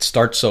because it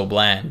starts so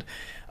bland.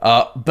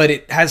 But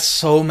it has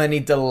so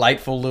many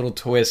delightful little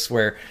twists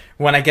where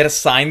when I get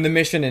assigned the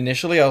mission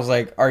initially, I was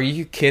like, are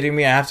you kidding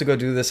me? I have to go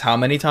do this how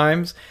many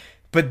times?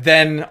 But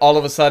then all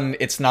of a sudden,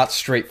 it's not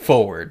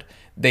straightforward.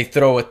 They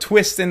throw a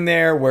twist in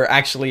there where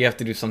actually you have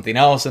to do something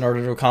else in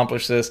order to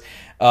accomplish this.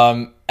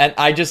 And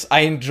I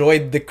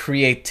enjoyed the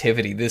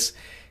creativity.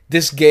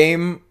 This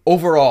game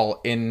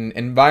overall in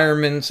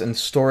environments and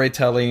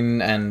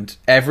storytelling and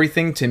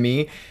everything, to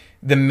me,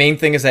 the main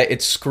thing is that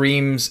it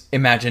screams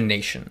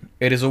imagination.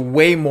 It is a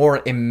way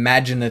more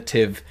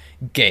imaginative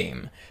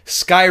game.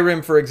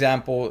 Skyrim, for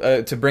example,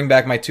 to bring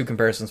back my two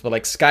comparisons, but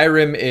like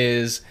Skyrim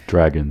is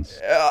dragons.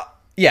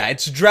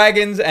 It's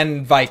dragons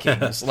and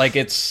Vikings. Like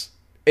it's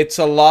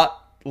a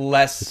lot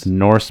less. It's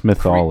Norse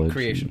mythology.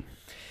 Creation.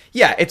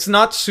 Yeah, it's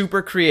not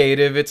super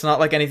creative. It's not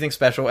like anything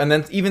special. And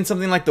then even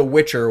something like The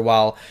Witcher,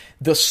 while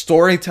the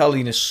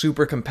storytelling is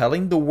super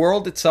compelling, the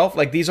world itself,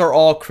 like these are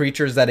all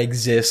creatures that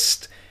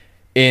exist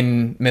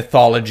in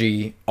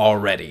mythology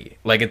already.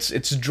 Like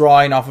it's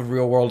drawing off of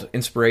real world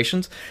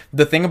inspirations.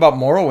 The thing about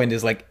Morrowind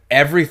is like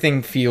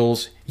everything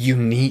feels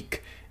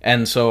unique.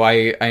 And so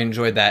I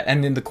enjoyed that.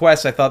 And in the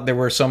quest, I thought there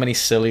were so many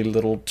silly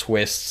little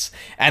twists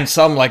and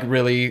some like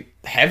really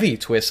heavy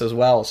twists as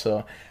well.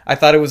 So I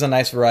thought it was a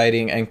nice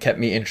variety and kept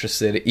me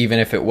interested, even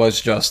if it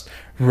was just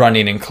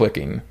running and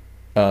clicking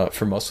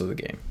for most of the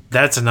game.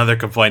 That's another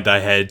complaint I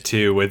had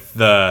too with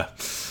the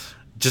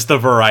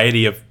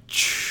variety of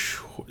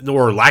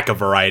or lack of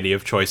variety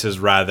of choices,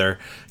 rather,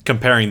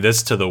 comparing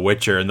this to The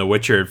Witcher. In The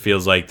Witcher, it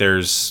feels like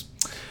there's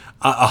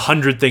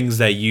 100 things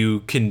that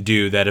you can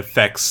do that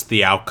affects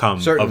the outcome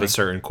of a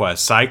certain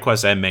quest, side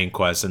quest and main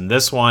quest. And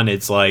this one,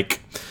 it's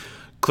like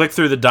click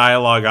through the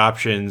dialogue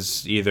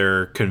options,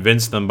 either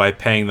convince them by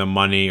paying them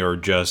money or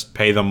just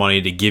pay them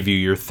money to give you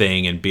your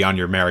thing and be on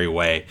your merry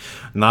way.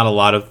 Not a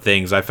lot of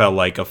things I felt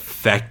like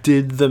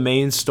affected the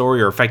main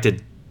story or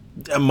affected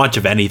much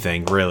of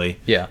anything, really.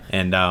 Yeah.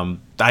 And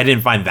I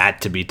didn't find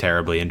that to be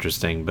terribly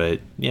interesting, but,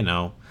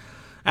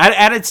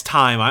 at its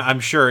time, I'm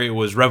sure it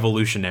was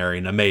revolutionary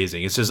and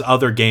amazing. It's just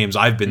other games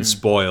I've been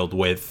spoiled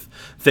with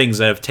things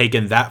that have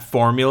taken that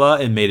formula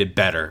and made it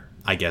better,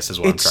 I guess is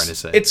what I'm trying to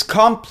say. It's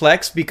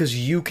complex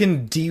because you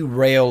can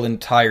derail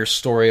entire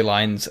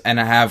storylines and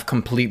have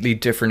completely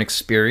different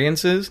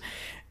experiences.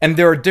 And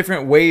there are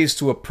different ways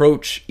to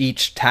approach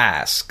each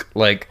task.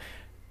 Like,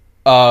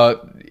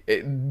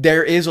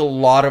 there is a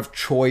lot of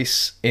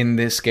choice in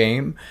this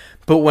game.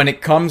 But when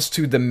it comes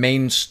to the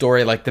main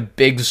story, like the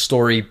big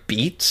story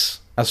beats,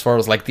 as far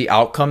as like the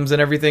outcomes and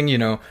everything,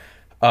 like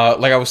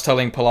I was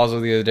telling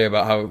Palazzo the other day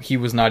about how he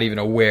was not even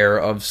aware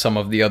of some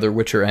of the other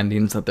Witcher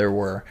endings that there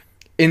were.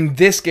 In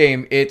this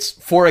game, it's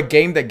for a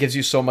game that gives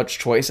you so much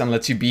choice and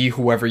lets you be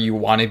whoever you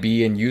want to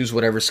be and use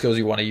whatever skills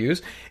you want to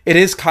use. It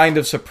is kind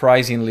of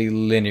surprisingly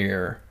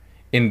linear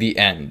in the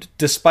end.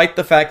 Despite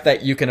the fact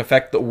that you can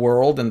affect the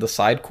world and the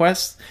side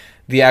quests,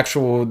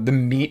 the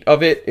meat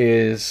of it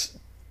is,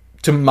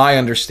 to my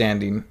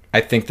understanding,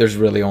 I think there's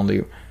really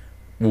only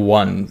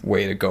one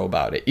way to go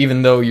about it,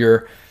 even though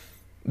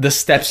the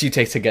steps you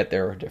take to get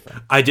there are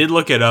different. I did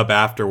look it up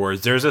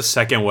afterwards. There's a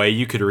second way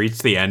you could reach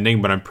the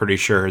ending, but I'm pretty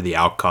sure the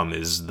outcome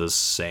is the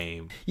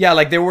same. Yeah,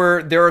 like there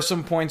are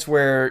some points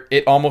where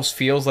it almost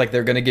feels like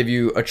they're going to give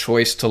you a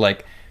choice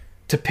to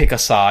pick a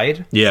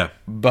side. Yeah.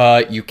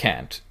 But you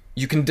can't.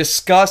 You can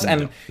discuss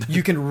and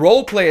you can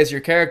role play as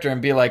your character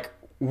and be like,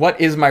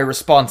 what is my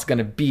response going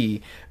to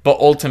be? But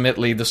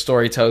ultimately, the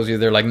story tells you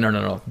they're like,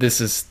 no,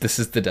 this is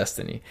the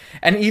destiny.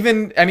 And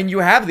even, I mean, you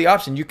have the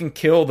option. You can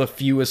kill the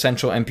few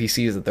essential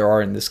NPCs that there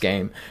are in this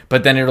game,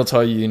 but then it'll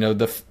tell you,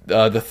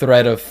 the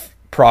thread of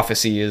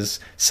prophecy is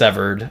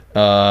severed,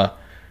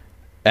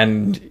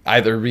 and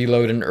either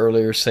reload an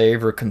earlier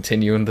save or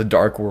continue in the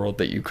dark world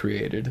that you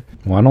created.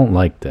 Well, I don't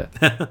like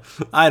that.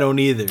 I don't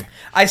either.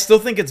 I still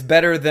think it's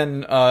better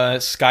than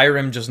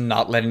Skyrim just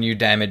not letting you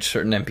damage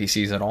certain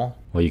NPCs at all.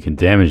 Well, you can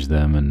damage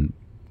them and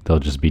they'll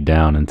just be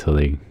down until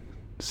they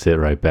sit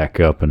right back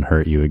up and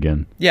hurt you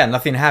again. Yeah,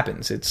 nothing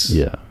happens.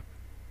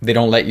 They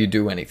don't let you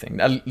do anything.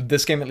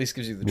 This game at least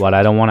gives you the choice. What,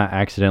 I don't want to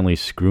accidentally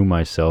screw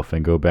myself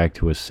and go back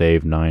to a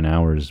save 9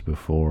 hours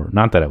before.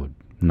 Not that I would.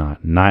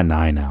 Not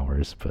 9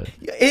 hours, but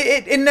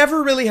it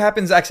never really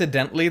happens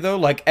accidentally though.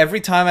 Like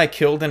every time I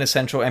killed an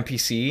essential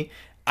NPC,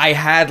 I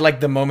had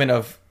like the moment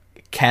of,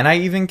 can I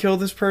even kill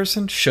this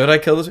person? Should I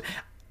kill this?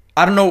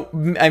 I don't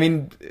know. I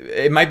mean,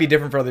 it might be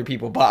different for other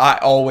people, but I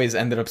always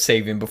ended up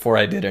saving before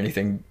I did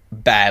anything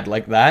bad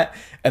like that.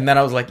 And then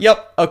I was like,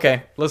 "Yep,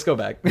 okay, let's go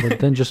back." But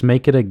then just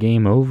make it a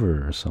game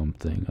over or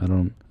something. I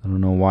don't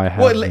know why.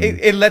 Well,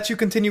 it lets you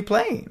continue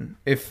playing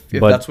if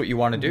that's what you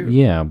want to do.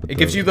 Yeah, but it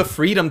gives you the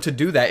freedom to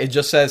do that. It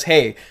just says,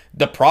 "Hey,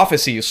 the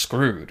prophecy is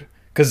screwed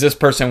because this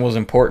person was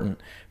important."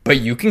 But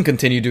you can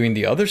continue doing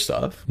the other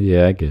stuff.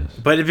 Yeah, I guess.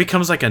 But it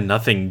becomes like a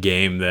nothing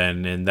game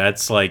then, and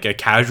that's like a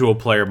casual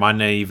player might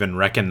not even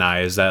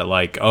recognize that,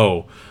 like,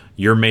 oh,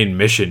 your main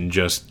mission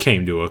just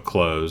came to a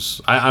close.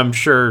 I'm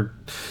sure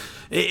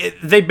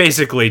they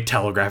basically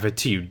telegraph it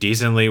to you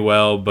decently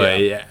well,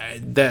 but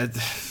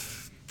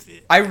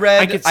I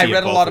read a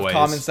a lot of ways.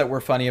 comments that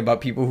were funny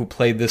about people who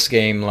played this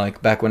game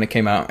like back when it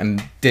came out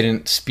and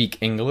didn't speak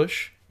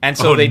English, and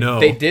so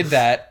they did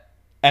that.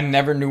 And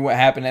never knew what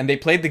happened. And they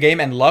played the game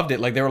and loved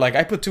it. Like, they were like,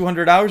 I put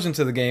 200 hours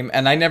into the game,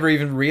 and I never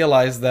even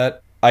realized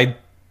that I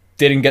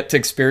didn't get to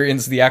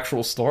experience the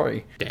actual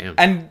story. Damn.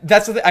 And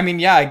that's the thing. I mean,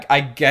 yeah,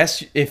 I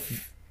guess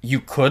if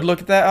you could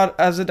look at that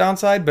as a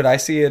downside, but I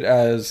see it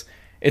as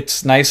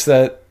it's nice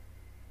that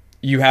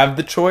you have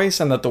the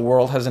choice and that the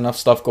world has enough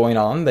stuff going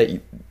on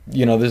that,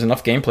 there's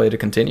enough gameplay to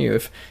continue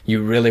if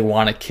you really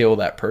want to kill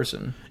that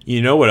person.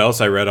 You know what else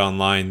I read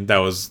online that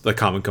was the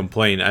common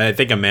complaint? I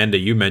think, Amanda,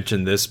 you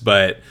mentioned this,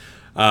 but...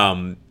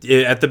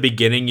 at the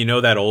beginning,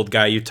 that old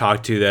guy you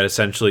talked to that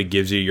essentially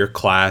gives you your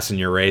class and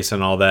your race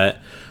and all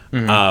that.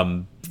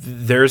 Mm-hmm.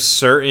 There's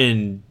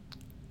certain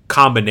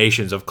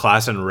combinations of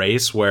class and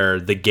race where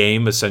the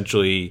game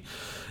essentially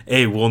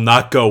will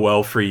not go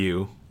well for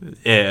you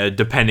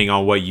depending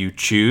on what you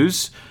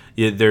choose.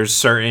 There's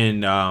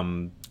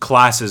certain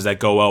classes that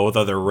go well with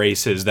other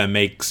races that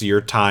makes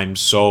your time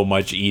so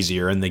much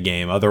easier in the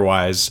game.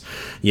 Otherwise,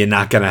 you're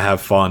not gonna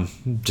have fun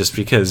just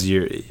because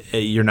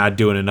you're not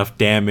doing enough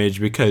damage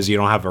because you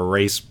don't have a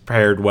race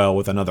paired well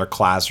with another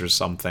class or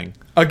something.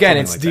 Again,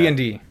 it's like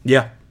D&D.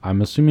 Yeah.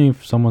 I'm assuming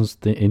if someone's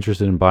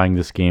interested in buying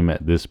this game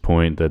at this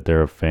point that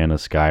they're a fan of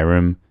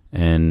Skyrim.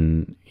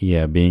 And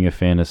yeah, being a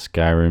fan of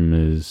Skyrim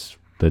is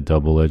the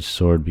double-edged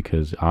sword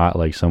because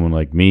like someone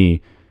like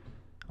me,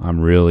 I'm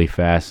really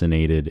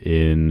fascinated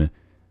in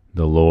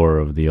the lore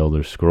of the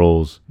Elder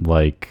Scrolls,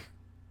 like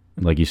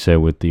you said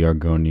with the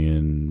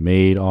Argonian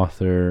Maid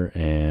author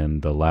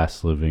and the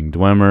Last Living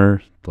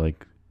Dwemer.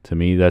 Like, to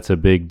me, that's a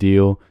big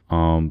deal.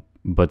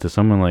 But to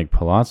someone like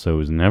Palazzo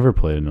who's never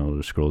played an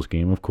Elder Scrolls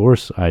game, of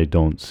course I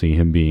don't see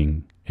him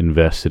being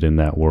invested in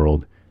that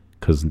world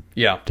because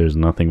there's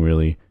nothing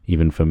really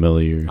even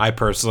familiar. I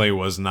personally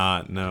was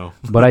not, no.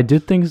 But I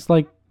did things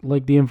like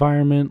like the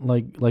environment,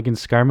 like in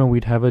Skyrim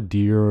we'd have a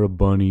deer or a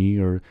bunny,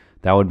 or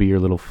that would be your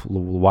little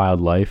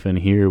wildlife, and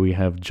here we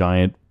have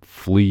giant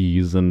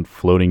fleas and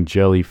floating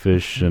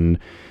jellyfish and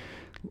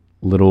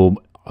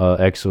little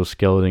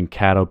exoskeleton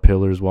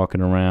caterpillars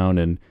walking around,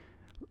 and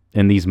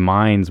these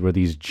mines where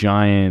these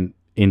giant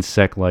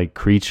insect-like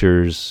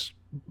creatures,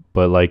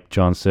 but like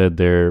John said,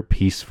 they're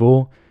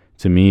peaceful.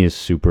 To me, is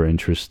super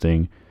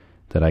interesting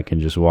that I can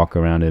just walk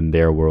around in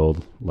their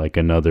world like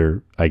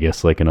another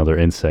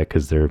insect,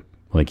 because they're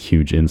like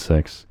huge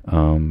insects,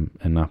 and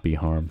not be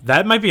harmed.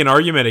 That might be an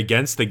argument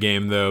against the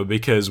game, though,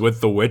 because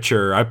with The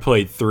Witcher, I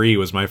played 3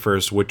 was my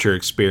first Witcher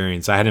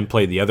experience. I hadn't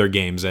played the other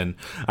games, and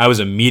I was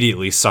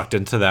immediately sucked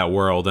into that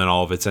world and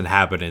all of its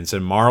inhabitants.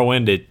 And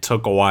Morrowind, it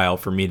took a while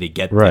for me to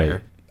get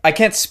there. I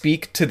can't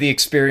speak to the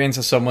experience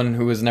of someone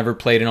who has never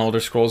played an Elder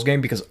Scrolls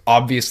game, because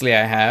obviously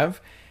I have,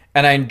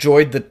 and I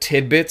enjoyed the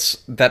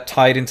tidbits that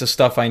tied into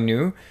stuff I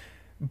knew.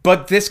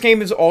 But this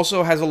game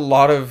also has a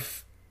lot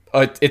of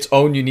its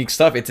own unique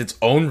stuff. It's its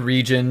own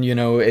region,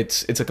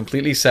 it's a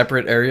completely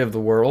separate area of the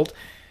world.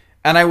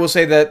 And I will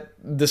say that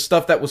the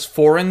stuff that was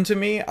foreign to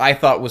me, I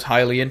thought was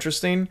highly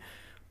interesting.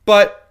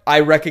 But I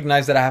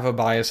recognize that I have a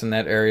bias in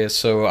that area,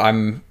 so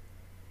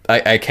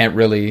I can't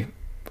really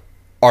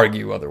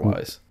argue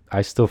otherwise.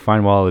 I still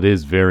find, while it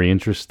is very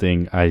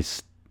interesting,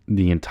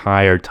 the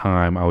entire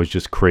time I was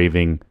just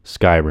craving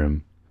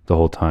Skyrim the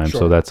whole time.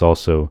 Sure. So that's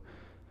also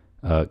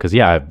because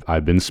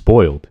I've been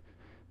spoiled.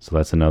 So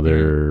that's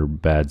another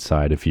bad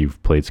side if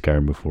you've played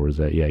Skyrim before, is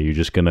that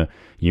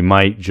you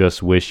might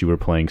just wish you were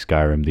playing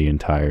Skyrim the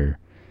entire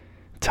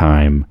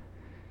time.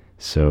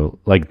 So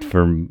like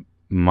for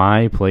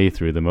my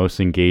playthrough, the most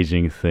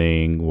engaging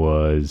thing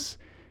was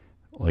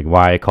like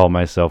why I called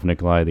myself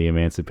Nikolai the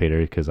Emancipator,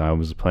 because I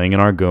was playing an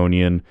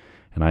Argonian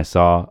and I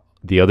saw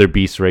the other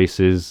beast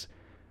races,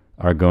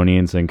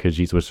 Argonians and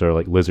Khajiits, which are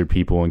like lizard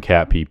people and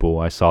cat people.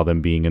 I saw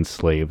them being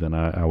enslaved, and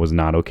I was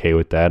not okay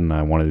with that, and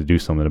I wanted to do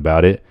something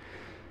about it.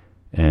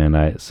 And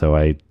I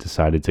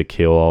decided to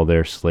kill all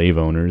their slave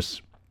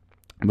owners.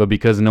 But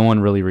because no one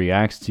really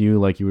reacts to you,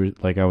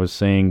 like I was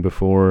saying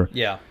before,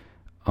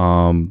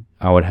 I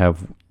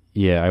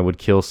would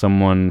kill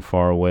someone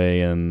far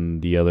away,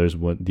 and the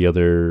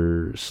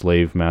other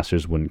slave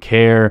masters wouldn't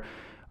care.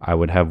 I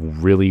would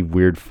have really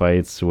weird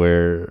fights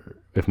where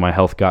if my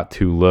health got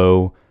too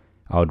low,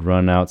 I would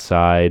run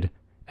outside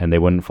and they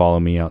wouldn't follow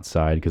me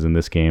outside, because in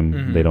this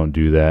game they don't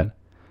do that.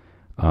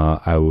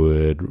 I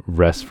would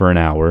rest for an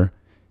hour,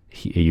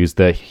 use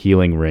the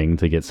healing ring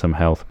to get some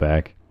health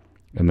back,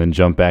 and then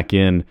jump back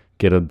in,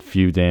 get a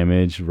few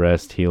damage,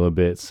 rest, heal a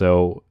bit.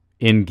 So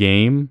in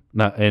game,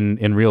 not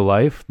in real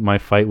life, my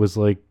fight was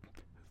like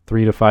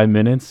 3 to 5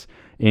 minutes.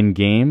 In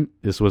game,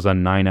 this was a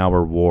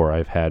 9-hour war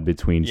I've had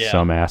between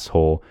some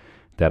asshole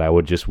that I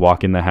would just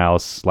walk in the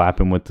house, slap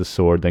him with the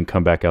sword, then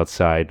come back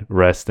outside,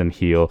 rest and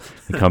heal,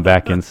 and come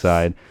back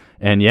inside.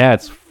 And yeah,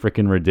 it's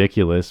freaking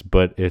ridiculous,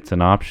 but it's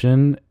an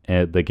option.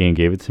 And the game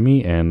gave it to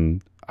me,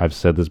 and I've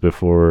said this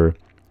before.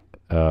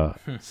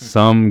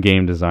 Some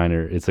game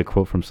designer, it's a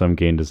quote from some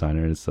game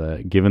designer. It's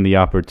given the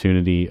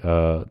opportunity,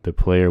 the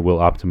player will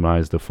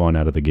optimize the fun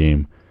out of the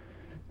game.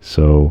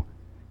 So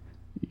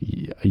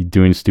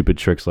doing stupid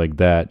tricks like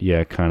that,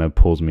 kind of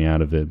pulls me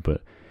out of it.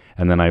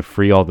 And then I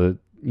free all the,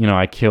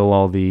 I kill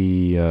all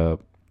the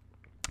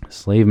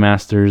slave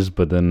masters,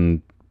 but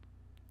then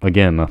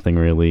again, nothing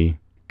really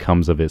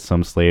comes of it.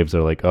 Some slaves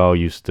are like, oh,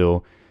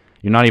 you're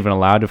not even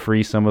allowed to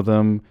free some of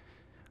them.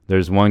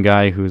 There's one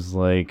guy who's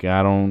like,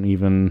 I don't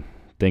even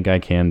think I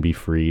can be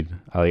freed.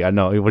 I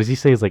know, what does he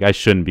say? It's like, I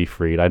shouldn't be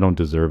freed. I don't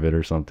deserve it,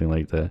 or something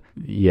like that.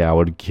 Yeah, I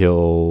would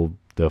kill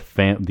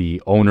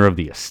the owner of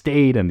the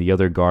estate, and the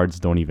other guards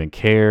don't even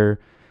care.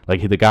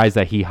 Like the guys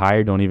that he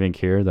hired don't even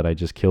care that I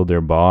just killed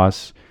their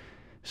boss.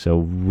 So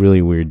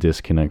really weird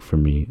disconnect for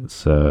me.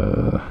 It's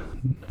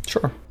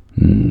sure.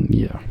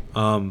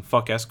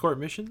 Fuck escort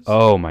missions.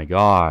 Oh my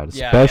god,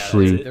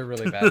 especially they're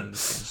really bad.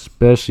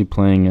 Especially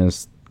playing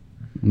as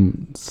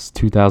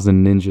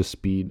 2000 ninja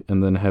speed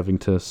and then having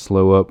to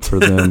slow up for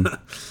them.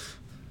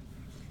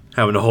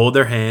 Having to hold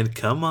their hand.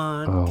 Come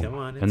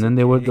on. And then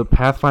the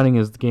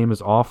pathfinding game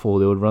is awful.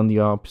 They would run the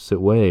opposite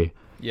way.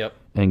 Yep.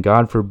 And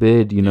God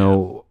forbid,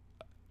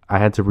 I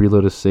had to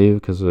reload a save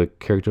because the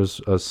character was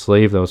a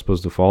slave that was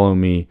supposed to follow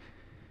me.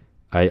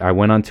 I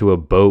went onto a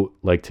boat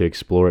to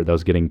explore it that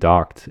was getting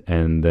docked,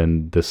 and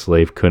then the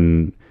slave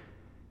couldn't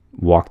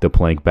walk the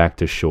plank back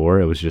to shore.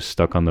 It was just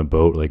stuck on the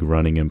boat,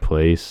 running in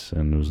place,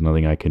 and there was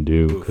nothing I could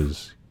do,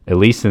 because at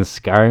least in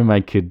Skyrim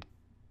I could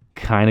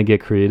kind of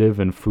get creative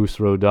and Fus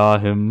Roda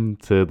him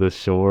to the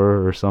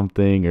shore or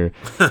something,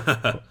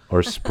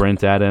 or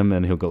sprint at him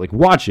and he'll go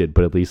watch it,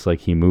 but at least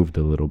he moved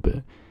a little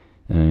bit.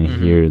 And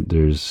here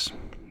there's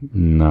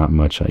not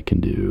much I can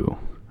do.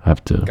 I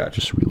have to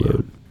just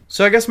reload.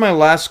 So I guess my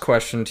last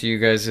question to you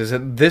guys is,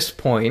 at this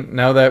point,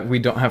 now that we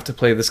don't have to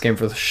play this game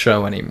for the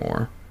show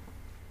anymore,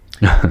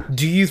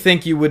 do you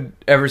think you would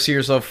ever see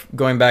yourself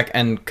going back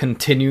and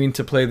continuing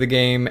to play the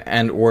game,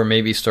 and or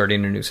maybe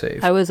starting a new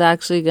save? I was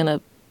actually going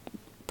to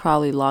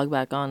probably log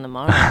back on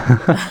tomorrow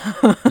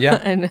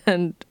Yeah.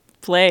 and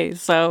play.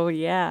 So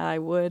yeah, I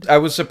would. I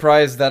was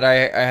surprised that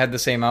I had the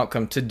same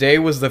outcome. Today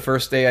was the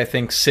first day, I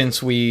think,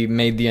 since we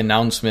made the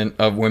announcement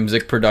of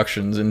Whimsic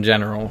Productions in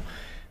general,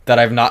 that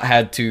I've not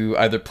had to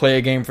either play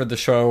a game for the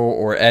show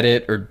or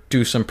edit or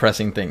do some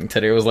pressing thing.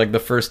 Today was like the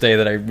first day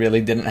that I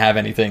really didn't have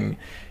anything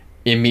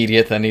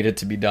immediate that needed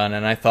to be done.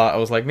 And I thought, I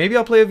was like, maybe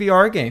I'll play a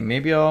VR game.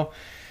 Maybe I'll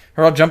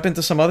jump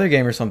into some other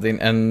game or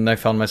something. And I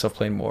found myself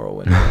playing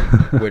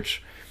Morrowind,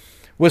 which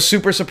was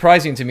super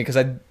surprising to me because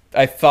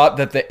I thought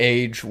that the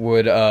age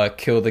would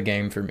kill the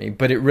game for me,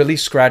 but it really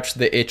scratched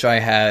the itch I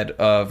had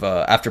of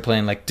after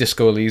playing like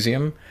Disco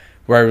Elysium,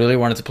 where I really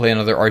wanted to play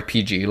another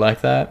RPG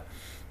like that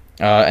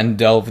and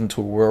delve into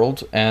a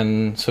world,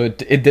 and so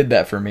it did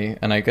that for me.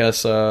 And I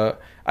guess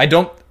I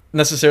don't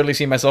necessarily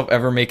see myself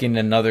ever making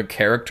another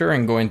character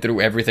and going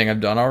through everything I've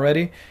done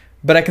already,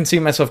 but I can see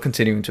myself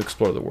continuing to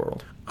explore the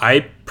world.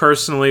 I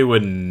personally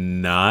would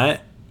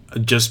not,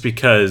 just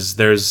because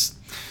there's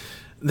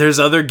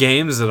other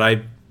games that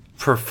I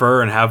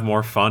prefer and have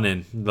more fun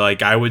in.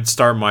 Like, I would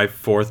start my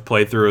 4th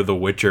playthrough of The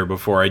Witcher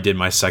before I did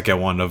my 2nd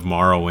one of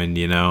Morrowind,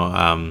 you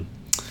know.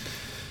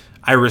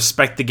 I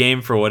respect the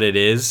game for what it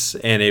is,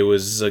 and it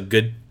was a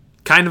good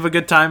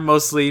time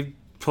mostly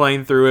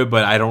playing through it,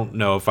 but I don't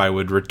know if I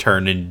would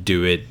return and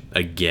do it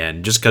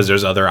again, just because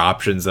there's other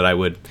options that I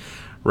would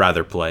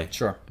rather play.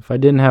 Sure. If I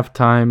didn't have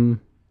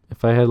time,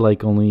 if I had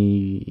like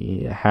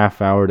only a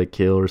half hour to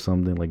kill or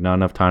something, like not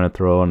enough time to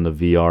throw on the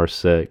VR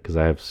set because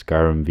I have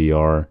Skyrim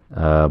VR,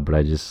 but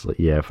I just,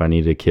 if I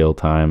need to kill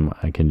time,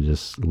 I can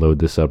just load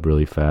this up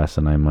really fast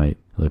and I might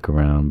look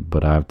around,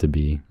 but I have to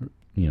be,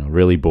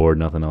 really bored,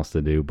 nothing else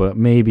to do. But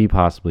maybe,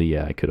 possibly,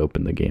 I could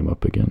open the game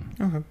up again.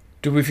 Okay.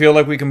 Do we feel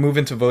like we can move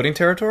into voting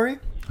territory?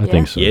 I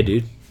think so. Yeah,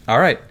 dude. All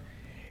right.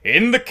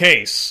 In the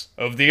case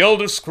of The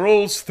Elder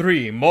Scrolls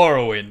 3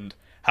 Morrowind,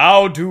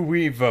 how do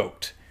we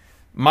vote?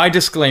 My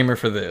disclaimer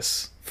for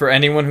this, for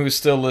anyone who's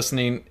still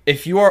listening,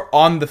 if you are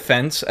on the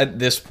fence at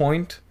this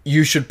point,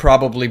 you should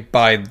probably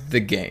buy the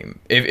game,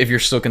 if you're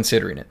still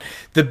considering it.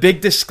 The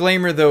big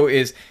disclaimer, though,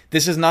 is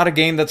this is not a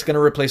game that's going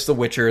to replace The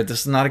Witcher.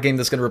 This is not a game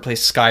that's going to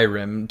replace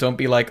Skyrim. Don't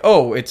be like,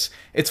 oh, it's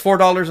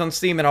 $4 on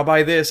Steam, and I'll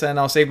buy this, and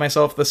I'll save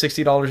myself the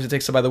 $60 it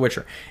takes to buy The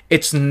Witcher.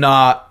 It's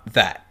not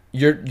that.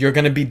 You're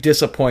going to be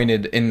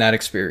disappointed in that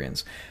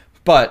experience.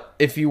 But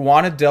if you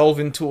want to delve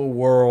into a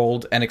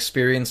world and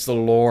experience the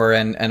lore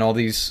and all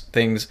these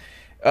things,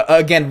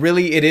 again,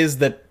 really it is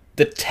the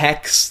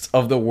text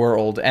of the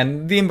world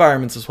and the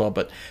environments as well,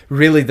 but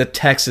really the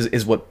text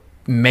is what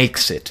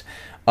makes it.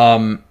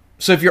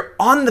 So if you're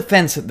on the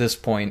fence at this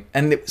point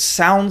and it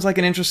sounds like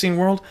an interesting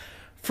world,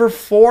 for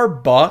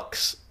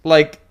 $4,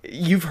 like,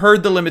 you've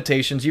heard the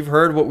limitations, you've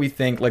heard what we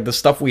think, like the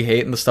stuff we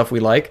hate and the stuff we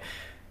like.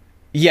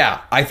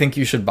 Yeah, I think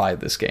you should buy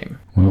this game.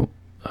 Well,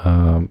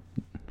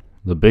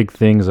 the big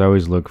things I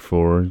always look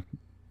for: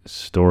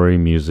 story,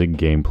 music,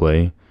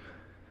 gameplay.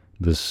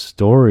 The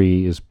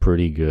story is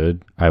pretty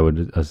good.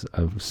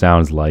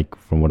 Sounds like,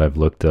 from what I've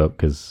looked up,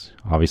 because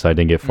obviously I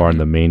didn't get far in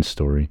the main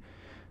story.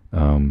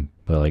 But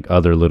like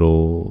other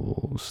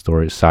little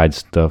story, side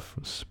stuff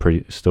is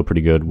still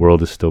pretty good.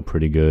 World is still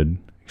pretty good.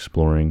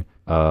 Exploring.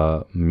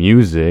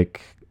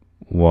 Music.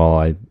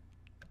 While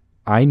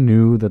I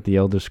knew that the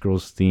Elder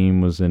Scrolls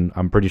theme was in,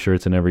 I'm pretty sure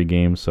it's in every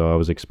game, so I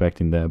was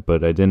expecting that,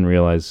 but I didn't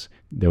realize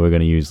they were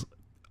going to use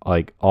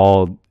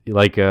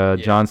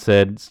John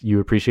said, you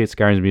appreciate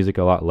Skyrim's music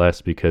a lot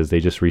less because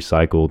they just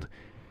recycled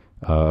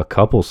a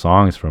couple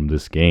songs from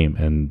this game,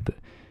 and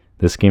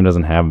this game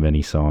doesn't have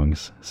many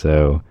songs,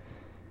 so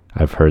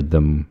I've heard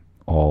them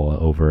all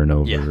over and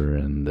over,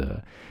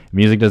 and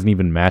music doesn't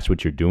even match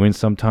what you're doing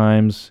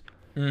sometimes,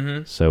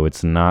 so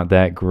it's not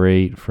that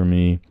great for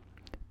me.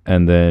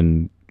 And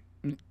then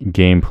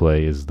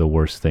gameplay is the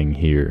worst thing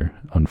here,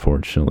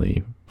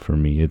 unfortunately, for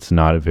me. It's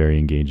not a very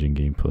engaging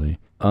gameplay.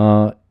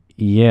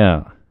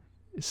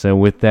 So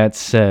with that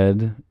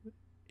said,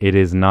 it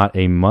is not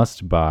a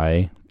must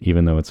buy,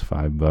 even though it's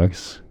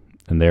 $5,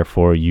 and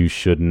therefore you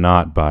should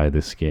not buy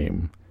this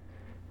game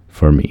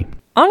for me.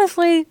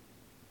 Honestly,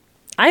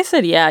 I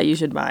said, yeah, you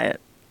should buy it.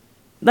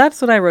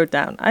 That's what I wrote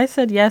down. I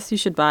said, yes, you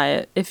should buy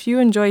it if you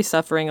enjoy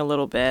suffering a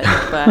little bit,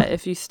 but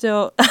if you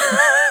still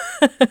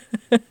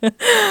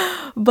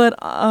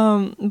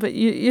but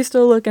you're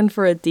still looking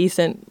for a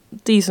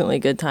decently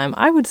good time,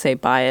 I would say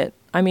buy it.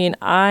 I mean,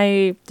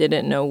 I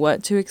didn't know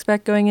what to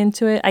expect going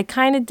into it. I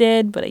kind of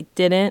did, but I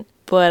didn't.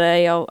 But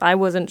I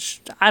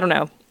wasn't. I don't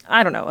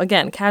know.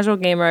 Again, casual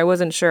gamer. I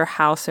wasn't sure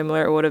how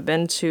similar it would have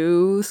been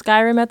to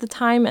Skyrim at the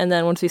time. And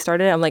then once we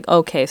started, I'm like,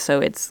 okay, so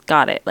it's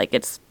got it. Like,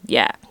 it's,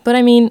 yeah. But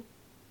I mean,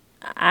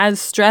 as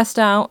stressed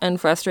out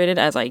and frustrated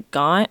as I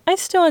got, I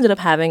still ended up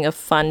having a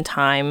fun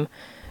time,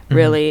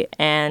 really.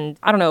 And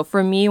I don't know.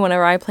 For me,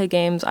 whenever I play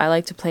games, I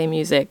like to play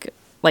music,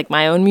 like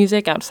my own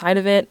music outside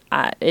of it.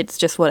 It's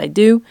just what I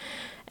do.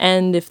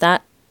 And if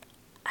that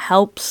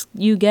helps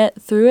you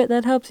get through it,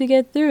 that helps you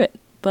get through it.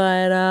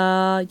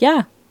 But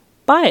yeah,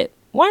 buy it.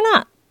 Why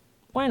not?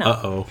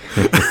 Uh-oh.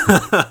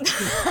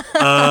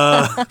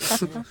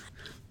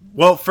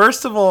 Well,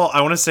 first of all,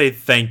 I want to say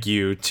thank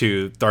you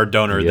to our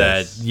donor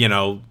Yes.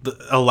 that,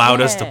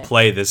 allowed us to Yeah.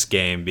 play this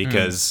game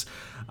because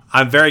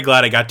I'm very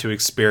glad I got to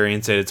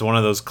experience it. It's one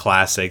of those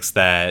classics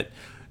that,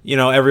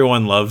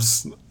 everyone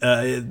loves,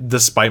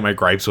 despite my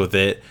gripes with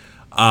it.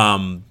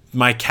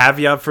 My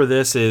caveat for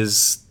this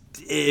is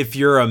if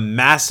you're a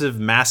massive,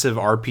 massive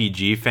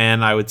RPG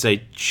fan, I would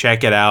say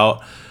check it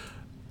out.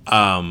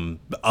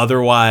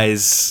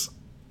 Otherwise,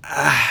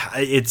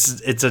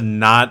 it's a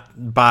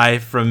not buy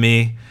from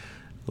me.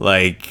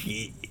 Like,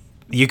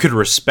 you could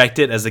respect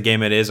it as the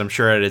game it is. I'm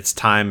sure at its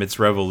time it's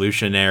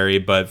revolutionary,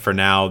 but for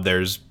now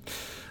there's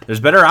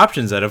better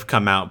options that have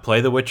come out.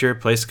 Play The Witcher,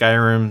 play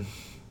Skyrim,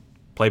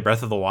 play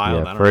Breath of the Wild. I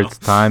Yeah, don't for know. its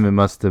time, it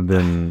must have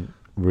been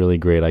really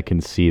great. I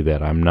can see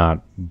that. I'm not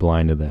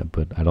blind to that,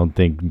 but I don't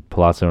think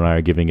Palazzo and I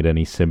are giving it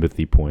any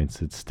sympathy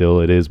points. It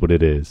is what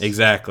it is.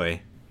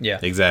 Exactly. Yeah.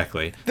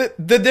 Exactly.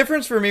 The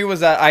difference for me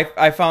was that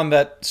I found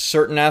that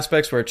certain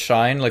aspects where it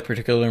shined, like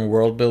particularly in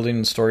world building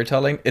and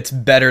storytelling, it's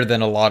better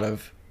than a lot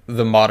of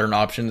the modern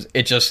options.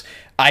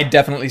 I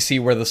definitely see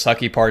where the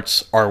sucky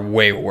parts are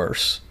way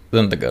worse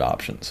than the good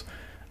options.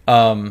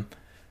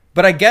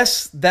 But I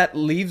guess that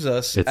leaves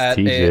us It's at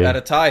TJ.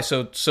 a tie.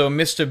 So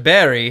Mr.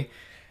 Barry,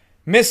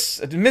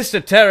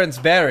 Mr. Terrence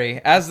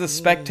Barry, as the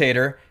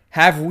spectator,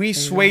 have we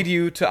swayed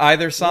you to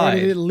either Where side?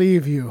 did it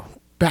leave you?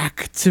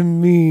 Back to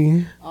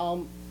me.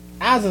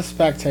 As a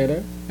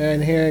spectator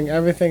and hearing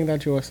everything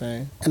that you were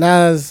saying, and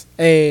I'm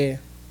a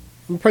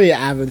pretty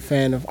avid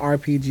fan of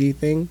RPG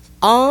things.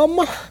 I'm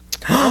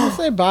gonna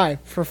say bye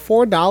for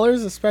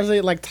 $4,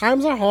 especially like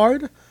times are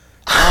hard.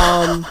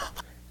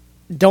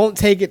 Don't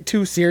take it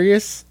too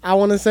serious. I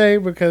want to say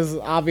because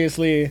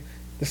obviously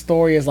the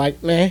story is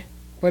like meh,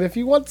 but if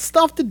you want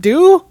stuff to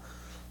do,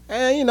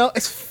 and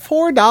it's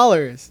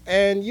 $4,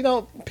 and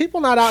people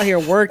not out here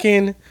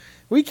working.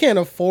 We can't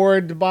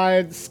afford to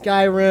buy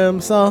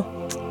Skyrim, so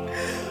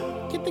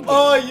get the game.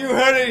 Oh, you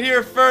heard it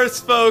here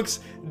first, folks.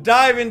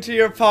 Dive into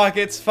your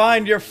pockets,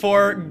 find your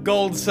 4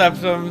 gold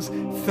septums,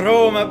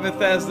 throw them at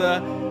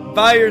Bethesda,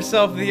 buy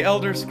yourself the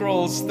Elder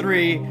Scrolls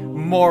 3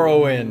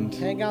 Morrowind.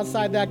 Hang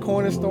outside that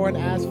corner store and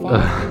ask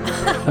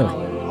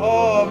 $5.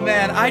 Oh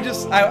man, I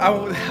just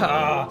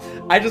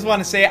want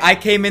to say I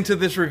came into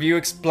this review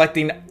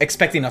expecting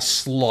a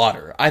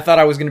slaughter. I thought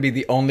I was going to be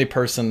the only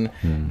person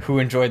who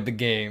enjoyed the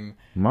game.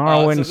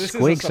 Morrowind So this is a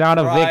squeaks out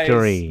a surprise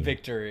victory.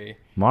 Victory.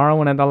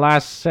 Morrowind at the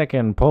last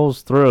second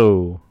pulls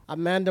through.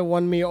 Amanda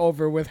won me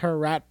over with her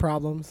rat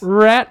problems.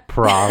 Rat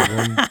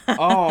problem.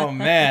 Oh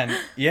man,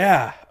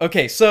 yeah.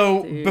 Okay,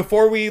 so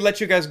before we let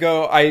you guys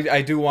go,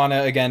 I do want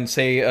to again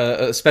say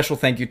a special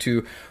thank you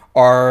to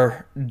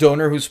our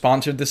donor who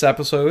sponsored this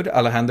episode,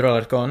 Alejandro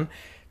Alarcon.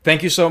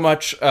 Thank you so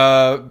much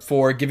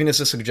for giving us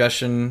a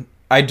suggestion.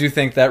 I do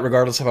think that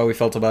regardless of how we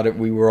felt about it,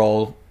 we were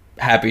all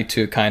happy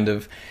to kind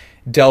of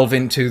delve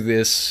into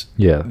this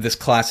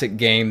classic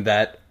game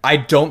that I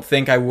don't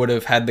think I would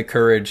have had the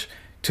courage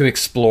to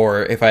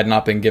explore if I had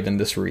not been given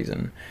this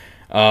reason.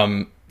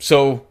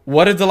 So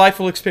what a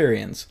delightful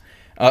experience.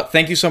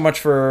 Thank you so much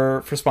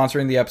for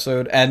sponsoring the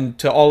episode, and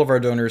to all of our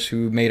donors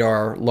who made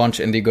our launch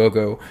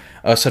Indiegogo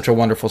such a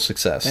wonderful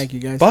success. Thank you,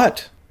 guys.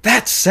 But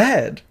that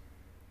said,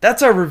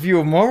 that's our review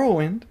of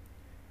Morrowind.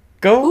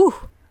 Go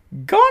on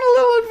a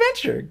little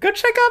adventure. Go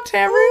check out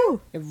Tamriel.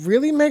 It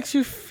really makes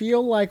you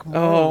feel like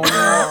Oh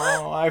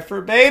no, I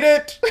forbade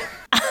it.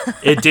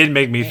 It did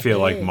make me feel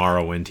like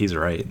Morrowind. He's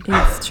right.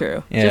 It's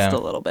true. Yeah. Just a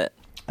little bit.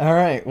 All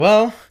right,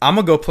 well, I'm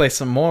gonna go play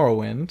some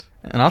Morrowind,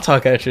 and I'll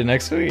talk at you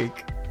next week.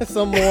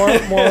 some more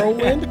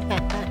Morrowind.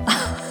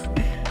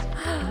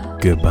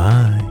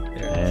 Goodbye.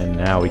 And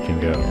now we can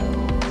go.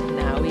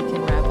 Now we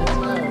can wrap it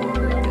up.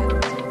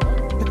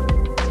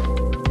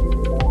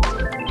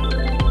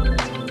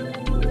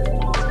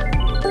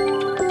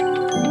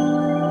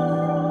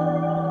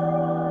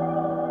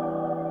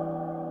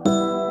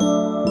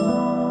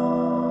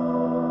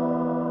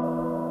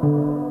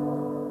 Good.